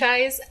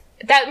franchise,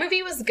 that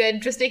movie was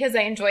good just because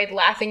I enjoyed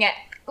laughing at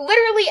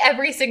literally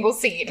every single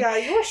scene. Yeah,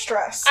 you were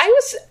stressed.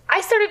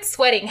 I started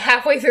sweating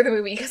halfway through the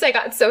movie because I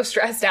got so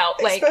stressed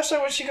out. Like, especially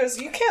when she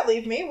goes, "You can't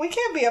leave me. We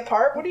can't be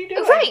apart. What are you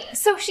doing?" right.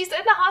 So she's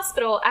in the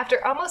hospital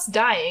after almost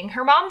dying.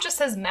 Her mom just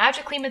has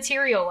magically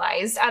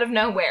materialized out of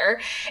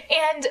nowhere.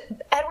 And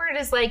Edward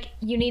is like,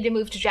 "You need to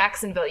move to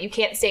Jacksonville. You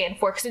can't stay in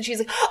Forks." And she's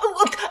like,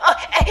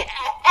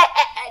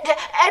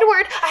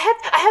 Edward,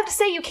 I have to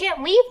say you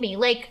can't leave me.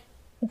 Like,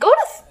 go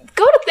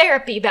to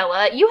therapy,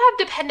 Bella. You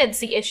have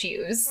dependency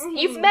issues. Mm-hmm.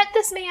 You've met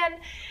this man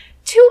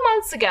 2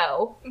 months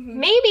ago,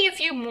 maybe a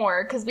few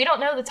more, because we don't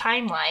know the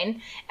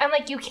timeline. And,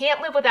 like, you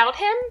can't live without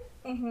him?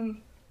 Mm-hmm.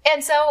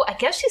 And so I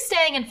guess she's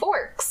staying in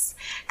Forks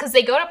because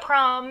they go to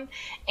prom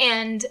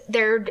and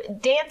they're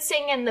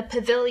dancing in the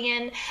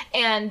pavilion,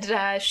 and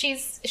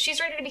she's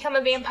ready to become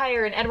a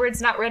vampire, and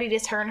Edward's not ready to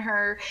turn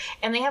her,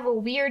 and they have a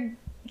weird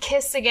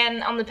kiss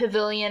again on the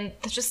pavilion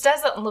that just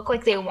doesn't look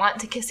like they want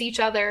to kiss each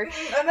other.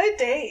 And they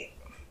date.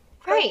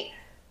 Right.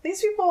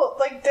 These people,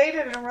 like,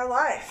 dated in real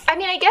life. I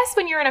mean, I guess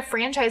when you're in a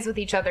franchise with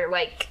each other,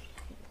 like,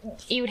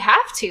 you'd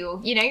have to.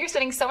 You know, you're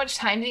spending so much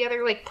time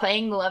together, like,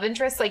 playing the love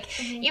interest. Like,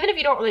 even if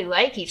you don't really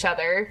like each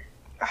other.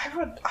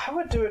 I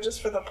would do it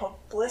just for the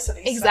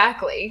publicity.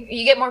 Exactly.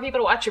 You get more people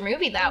to watch your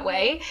movie that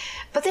way.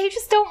 But they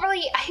just don't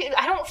really...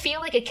 I don't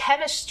feel like a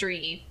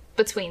chemistry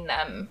between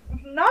them.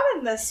 Not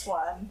in this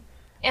one.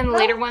 In the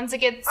later ones, it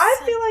gets...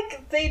 I feel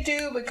like they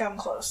do become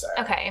closer.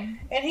 Okay. And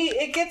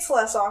it gets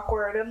less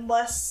awkward and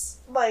less,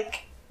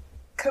 like,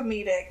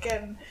 comedic.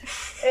 And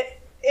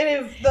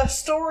the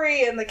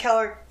story and the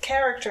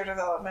character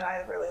development I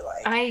really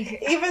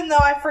like. Even though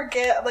I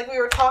forget, like, we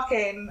were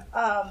talking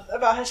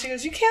about how she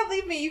goes, "You can't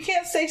leave me, you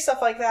can't say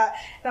stuff like that."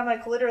 And I'm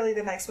like, literally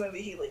the next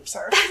movie he leaves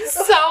her. That's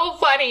so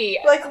funny.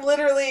 Like,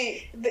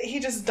 literally,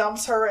 he just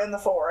dumps her in the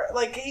forest.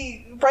 Like,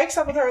 he breaks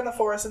up with her in the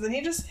forest, and then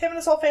him and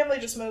his whole family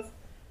just move.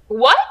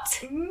 What?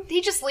 Mm-hmm.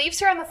 He just leaves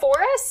her in the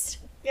forest?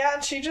 Yeah,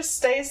 and she just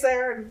stays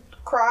there and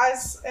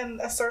cries, and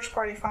a search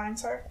party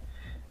finds her.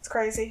 It's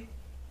crazy.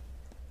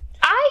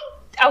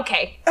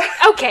 Okay.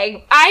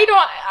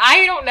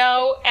 I don't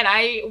know, and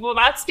I will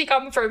not speak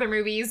on the further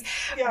movies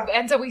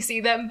until we see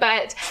them,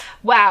 but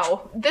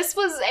wow, this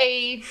was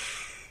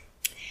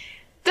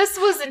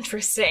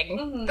interesting.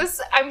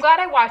 Mm-hmm. I'm glad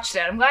I watched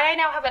it. I'm glad I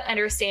now have an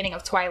understanding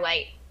of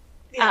Twilight.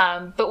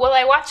 Yeah. But will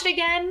I watch it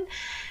again?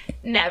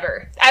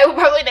 Never. I will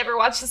probably never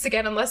watch this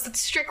again unless it's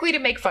strictly to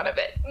make fun of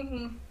it.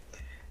 Mm-hmm.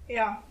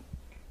 Yeah.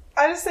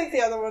 I just think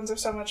the other ones are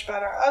so much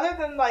better. Other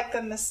than, like,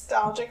 the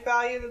nostalgic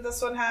value that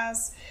this one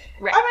has.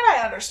 Right. I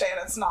mean, I understand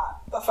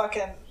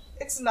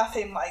it's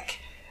nothing like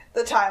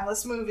the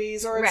timeless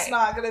movies, or it's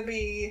not going to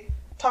be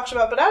talked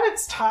about. But at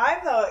its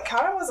time, though, it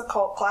kind of was a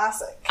cult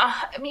classic.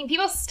 I mean,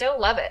 people still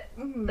love it.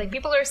 Mm-hmm. Like,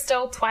 people are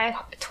still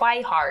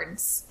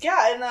twihards.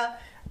 Yeah, and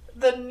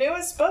the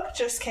newest book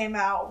just came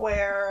out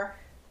where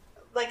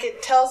like,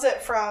 it tells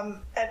it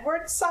from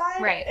Edward's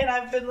side. Right. And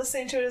I've been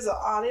listening to it as an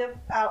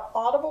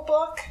audible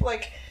book,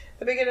 like,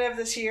 the beginning of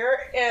this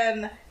year,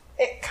 and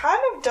it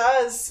kind of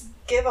does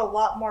give a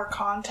lot more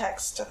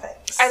context to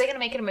things. Are they going to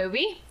make it a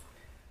movie?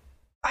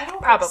 I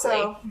don't Probably.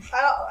 think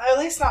so. At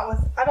least not with...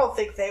 I don't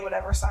think they would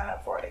ever sign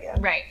up for it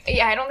again. Right.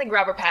 Yeah, I don't think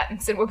Robert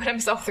Pattinson would put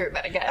himself through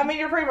that again. I mean,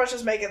 you're pretty much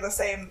just making the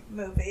same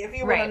movie. If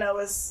you want to know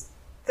his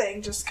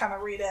thing, just kind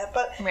of read it.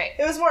 But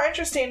it was more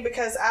interesting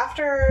because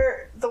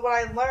after what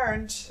I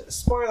learned,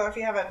 spoiler if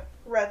you haven't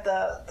read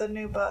the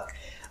new book,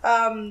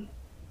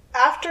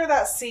 after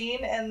that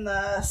scene in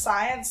the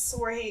science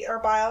or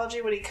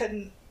biology when he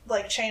couldn't,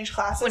 like, change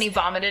classes. When he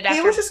vomited after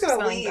he was just going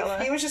to leave.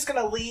 Bella. He was just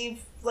going to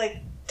leave, like,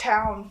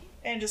 town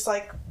and just,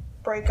 like,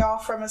 break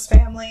off from his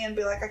family and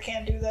be like, I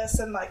can't do this,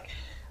 and, like,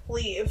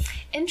 leave.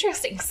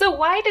 Interesting. So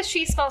why does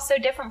she smell so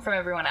different from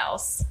everyone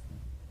else?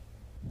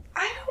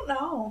 I don't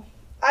know.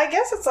 I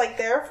guess it's, like,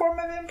 their form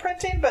of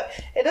imprinting, but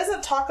it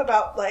doesn't talk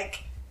about,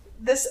 like,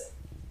 this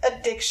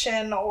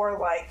addiction or,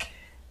 like,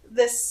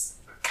 this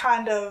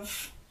kind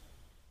of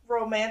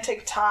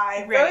romantic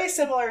tie. Very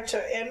similar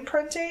to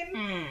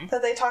imprinting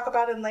that they talk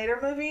about in later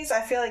movies.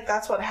 I feel like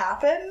that's what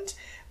happened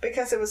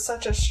because it was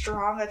such a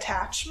strong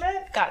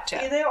attachment. Gotcha.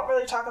 They don't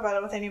really talk about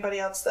it with anybody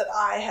else that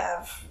I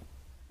have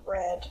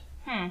read.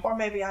 Or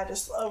maybe I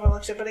just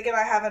overlooked it. But again,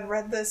 I haven't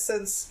read this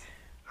since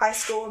high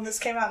school, and this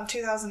came out in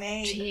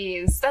 2008.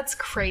 Jeez, that's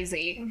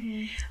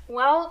crazy.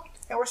 Well...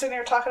 And we're sitting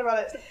here talking about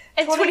it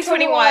in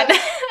 2021.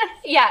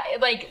 Yeah,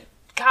 like,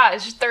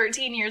 gosh,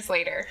 13 years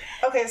later.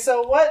 Okay,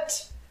 so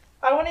what...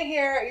 I want to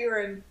hear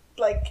if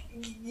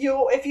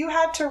you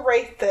had to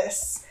rate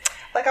this,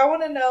 like, I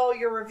want to know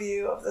your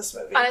review of this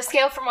movie. On a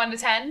scale from 1 to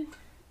 10?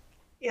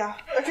 Yeah.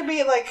 It could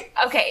be, like,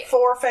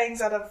 4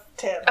 fangs out of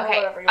 10, or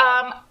whatever you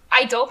want.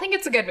 I don't think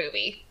it's a good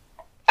movie.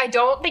 I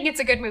don't think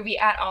it's a good movie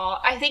at all.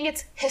 I think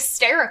it's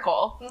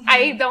hysterical.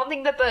 I don't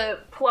think that the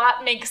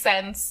plot makes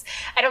sense.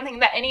 I don't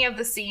think that any of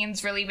the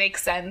scenes really make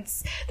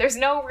sense. There's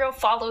no real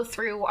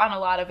follow-through on a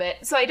lot of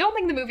it. So I don't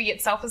think the movie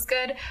itself is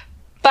good,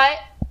 but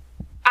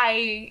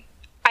I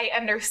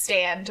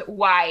understand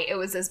why it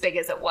was as big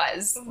as it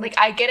was. Like,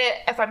 I get it.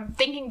 If I'm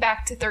thinking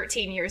back to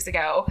 13 years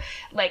ago,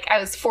 like,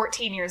 I was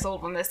 14 years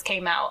old when this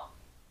came out.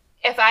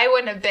 If I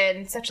wouldn't have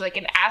been such, like,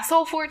 an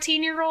asshole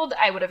 14-year-old,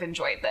 I would have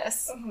enjoyed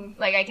this.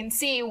 Like, I can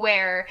see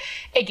where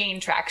it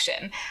gained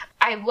traction.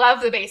 I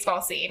love the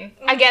baseball scene.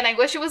 Again, I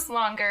wish it was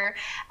longer.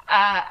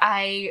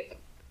 I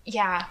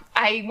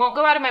won't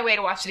go out of my way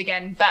to watch it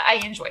again, but I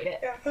enjoyed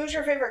it. Yeah. Who's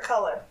your favorite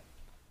color?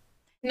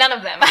 None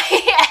of them.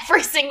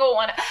 Every single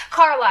one.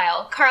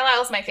 Carlisle.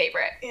 Carlisle's my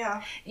favorite.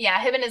 Yeah. Yeah,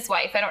 him and his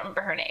wife. I don't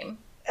remember her name.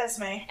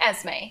 Esme.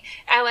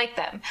 I like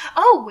them.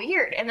 Oh,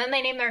 weird. And then they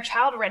named their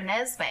child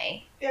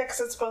Renesmee. Yeah, because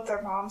it's both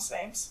their mom's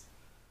names.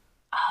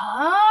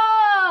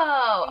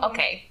 Oh,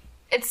 okay.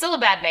 It's still a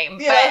bad name,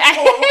 but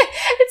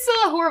it's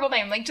still a horrible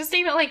name. Like, just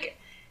name it, like,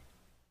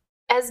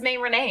 Esme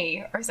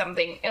Renee or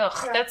something.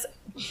 Ugh, that's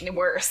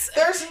worse.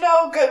 There's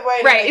no good way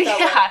to make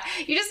that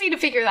work. You just need to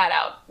figure that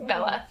out,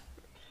 Bella.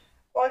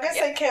 Well, I guess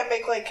they can't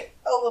make, like,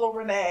 a little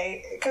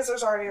Renee, because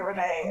there's already a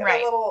Renee. And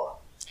a little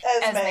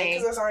Esme,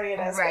 because there's already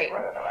an Esme running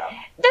around.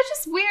 That's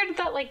just weird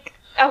that, like,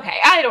 okay,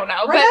 I don't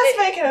know.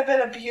 Renesmee could have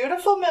been a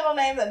beautiful middle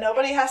name that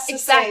nobody has to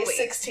say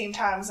 16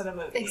 times in a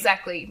movie.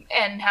 Exactly,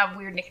 and have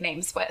weird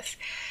nicknames with.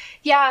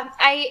 Yeah,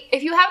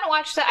 if you haven't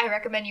watched it, I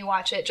recommend you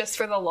watch it just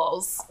for the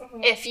lulz.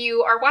 If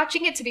you are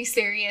watching it to be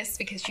serious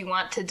because you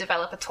want to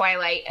develop a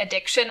Twilight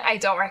addiction, I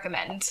don't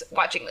recommend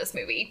watching this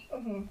movie.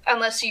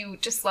 Unless you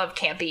just love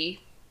campy,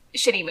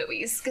 shitty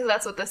movies, because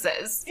that's what this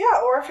is.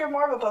 Yeah, or if you're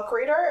more of a book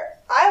reader,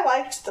 I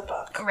liked the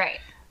book. Right.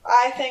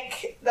 I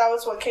think that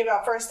was what came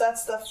out first.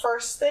 That's the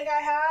first thing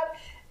I had.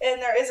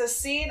 And there is a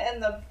scene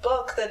in the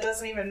book that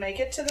doesn't even make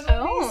it to the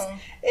movies.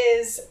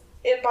 Is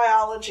in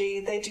biology,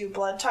 they do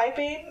blood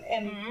typing,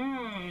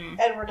 and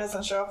Edward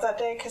doesn't show up that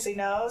day because he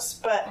knows.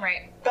 But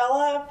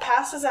Bella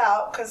passes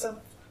out because of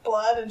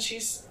blood, and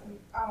she's,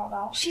 I don't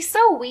know. She's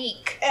so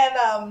weak.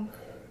 And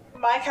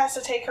Mike has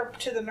to take her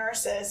to the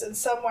nurses, and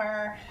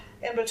somewhere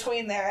in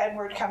between there,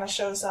 Edward kind of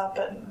shows up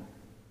and,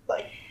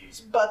 like,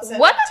 butts in.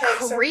 What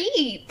a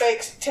creep!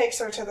 Takes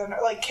her to the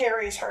like,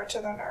 carries her to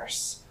the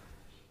nurse.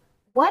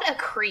 What a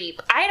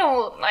creep. I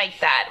don't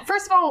like that.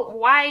 First of all,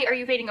 why are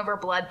you fighting over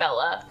blood,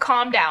 Bella?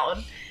 Calm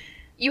down.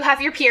 You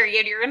have your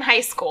period, you're in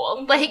high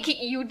school. Like,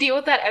 you deal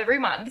with that every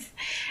month.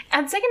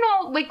 And second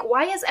of all, like,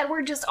 why is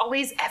Edward just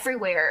always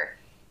everywhere?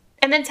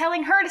 And then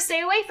telling her to stay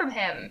away from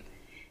him.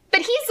 But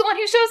he's the one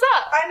who shows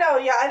up. I know,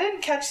 yeah, I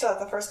didn't catch that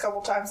the first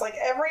couple times. Like,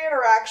 every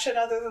interaction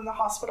other than the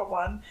hospital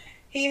one,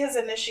 he has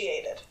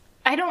initiated.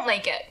 I don't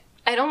like it.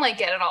 I don't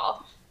like it at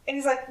all. And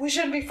he's like, we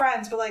shouldn't be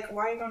friends, but, like,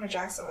 why are you going to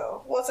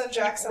Jacksonville? What's in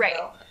Jacksonville? Right.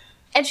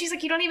 And she's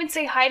like, you don't even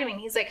say hi to me.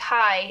 And he's like,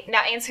 hi,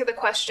 now answer the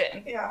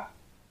question. Yeah.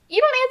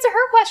 You don't answer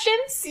her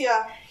questions.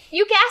 Yeah.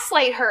 You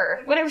gaslight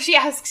her whenever she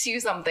asks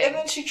you something. And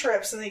then she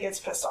trips and he gets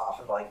pissed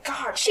off. And like,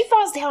 God. She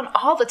falls down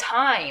all the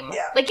time.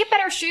 Yeah. Like, get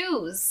better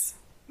shoes.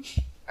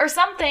 Or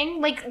something.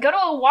 Like, go to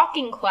a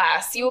walking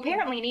class. You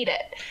apparently need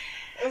it.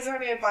 Is there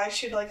any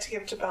advice you'd like to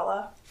give to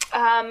Bella?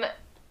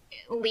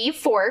 Leave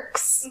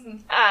Forks.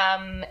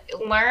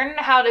 Learn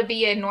how to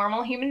be a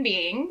normal human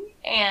being.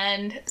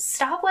 And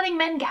stop letting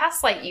men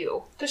gaslight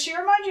you. Does she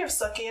remind you of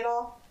Sookie at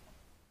all?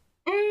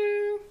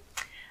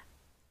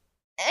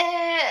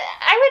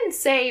 I wouldn't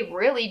say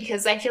really,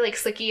 because I feel like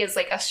Sookie is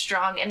like a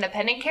strong,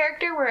 independent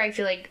character, where I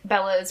feel like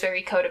Bella is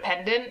very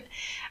codependent.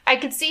 I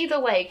could see the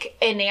like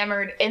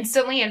enamored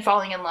instantly and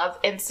falling in love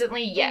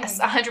instantly. Yes,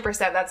 100%.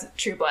 That's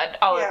True Blood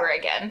all over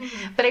again.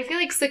 But I feel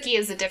like Sookie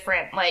is a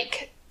different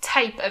like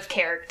type of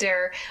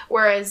character,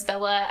 whereas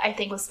Bella, I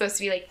think, was supposed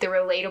to be like the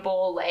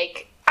relatable,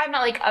 like, I'm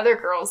not like other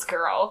girls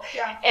girl.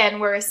 Yeah. And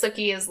whereas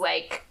Sookie is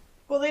like...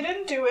 Well, they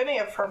didn't do any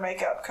of her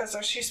makeup because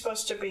she's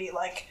supposed to be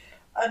like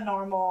a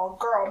normal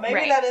girl.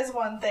 Maybe that is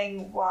one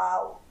thing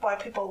why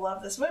people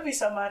love this movie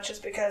so much, is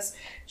because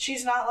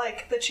she's not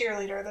like the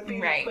cheerleader, the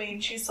beauty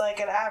queen. She's like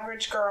an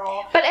average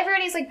girl. But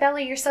everybody's like,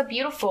 Bella, you're so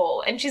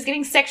beautiful. And she's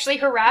getting sexually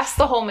harassed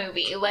the whole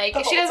movie. Like,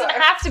 she doesn't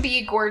have to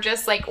be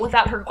gorgeous, like,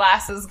 without her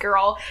glasses,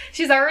 girl.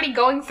 She's already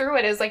going through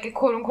it as, like, a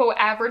quote-unquote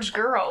average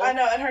girl. I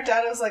know, and her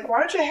dad was like,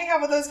 why don't you hang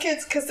out with those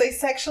kids? Because they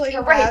sexually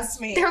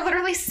harassed me. They're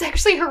literally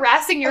sexually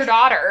harassing your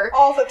daughter.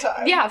 All the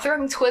time. Yeah,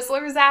 throwing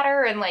Twizzlers at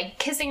her and, like,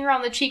 kissing her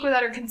on the cheek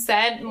without her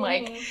consent. And,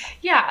 like,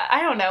 yeah,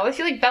 I don't know. I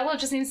feel like Bella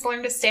just needs to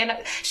learn to stand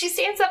up. She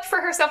stands up for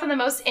herself in the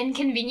most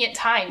inconvenient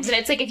times. And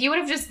it's like, if you would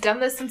have just done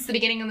this since the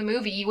beginning of the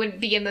movie, you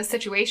wouldn't be in this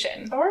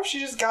situation. Or if she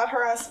just got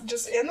her ass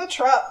just in the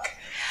truck.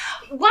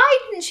 Why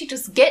didn't she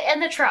just get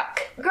in the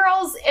truck?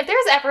 Girls, if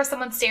there's ever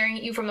someone staring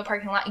at you from the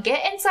parking lot,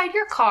 get inside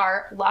your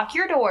car, lock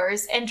your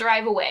doors, and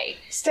drive away.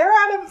 Stare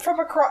at him from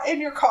in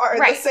your car,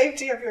 in the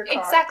safety of your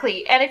car.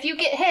 Exactly. And if you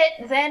get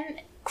hit, then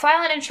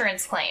file an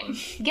insurance claim.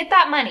 Get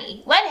that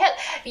money.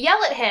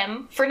 Yell at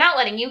him for not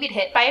letting you get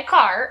hit by a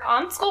car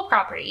on school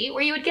property,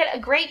 where you would get a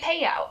great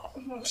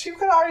payout. She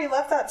could have already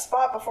left that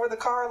spot before the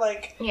car,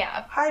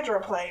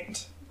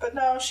 hydroplaned. But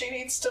no, she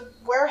needs to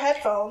wear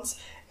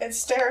headphones and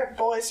stare at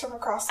boys from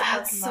across the parking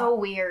lot. That's so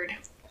weird.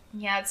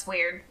 Yeah, it's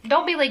weird.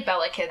 Don't be like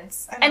Bella,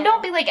 kids. And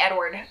don't be like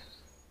Edward.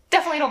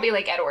 Definitely don't be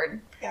like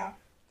Edward. Yeah.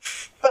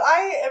 But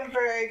I am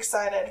very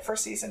excited for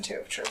season 2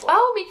 of True Blood.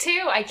 Oh, me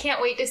too. I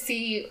can't wait to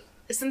see...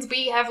 Since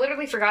we have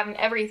literally forgotten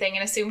everything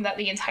and assumed that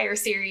the entire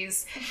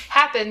series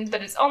happened,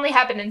 but it's only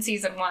happened in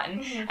season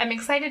 1, I'm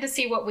excited to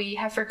see what we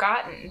have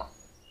forgotten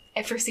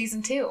for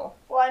season 2.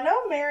 Well, I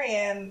know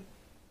Marianne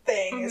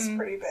thing is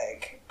pretty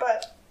big,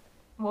 but...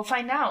 We'll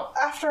find out.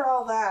 After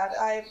all that,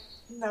 I have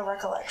no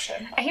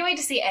recollection. I can't wait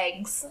to see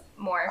eggs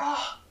more.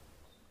 Oh,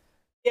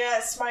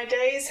 yes, my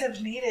days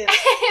have needed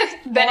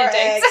Benedict. More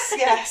eggs,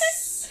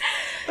 yes.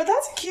 But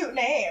that's a cute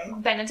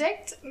name.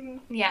 Benedict?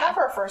 Yeah. Not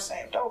for a first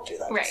name. Don't do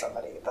that to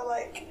somebody. But,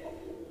 like,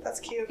 that's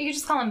cute. You could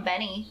just call him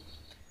Benny.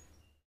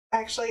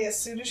 Actually, as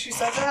soon as you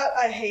said that,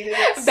 I hated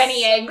it.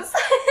 Benny Eggs.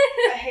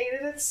 I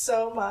hated it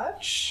so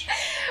much.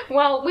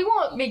 Well, we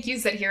won't make you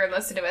sit here and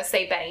listen to us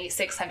say Benny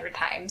 600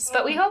 times,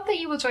 but we hope that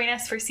you will join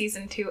us for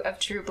season 2 of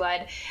True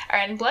Blood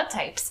and Blood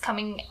Types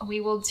coming. We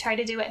will try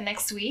to do it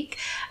next week,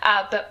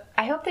 but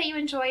I hope that you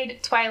enjoyed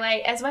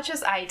Twilight as much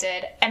as I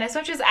did, and as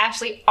much as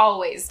Ashley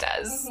always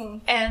does.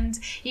 And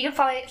you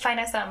can find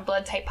us on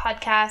Blood Type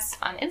Podcast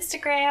on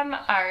Instagram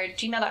or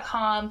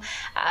gmail.com.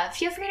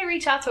 Feel free to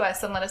reach out to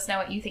us and let us know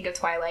what you think of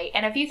Twilight.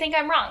 And if you think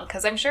I'm wrong,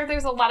 because I'm sure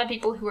there's a lot of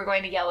people who are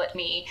going to yell at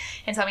me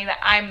and tell me that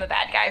I'm the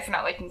bad guy for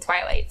not liking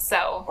Twilight,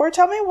 so... Or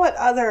tell me what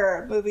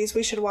other movies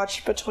we should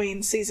watch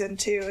between season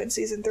 2 and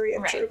season 3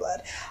 of True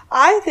Blood.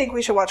 I think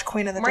we should watch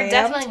Queen of the Damned. We're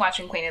definitely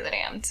watching Queen of the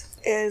Damned.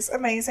 Is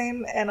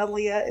amazing, and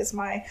Aaliyah is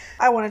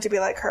I wanted to be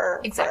like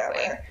her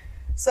forever.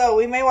 So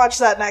we may watch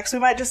that next. We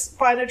might just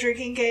find a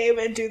drinking game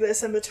and do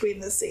this in between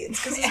the scenes,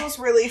 because this was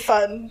really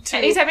fun to...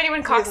 Anytime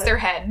anyone cocks their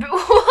head,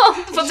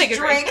 we'll take a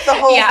drink. The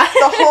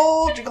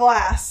whole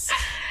glass.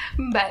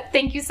 But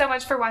thank you so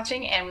much for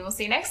watching, and we will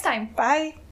see you next time. Bye.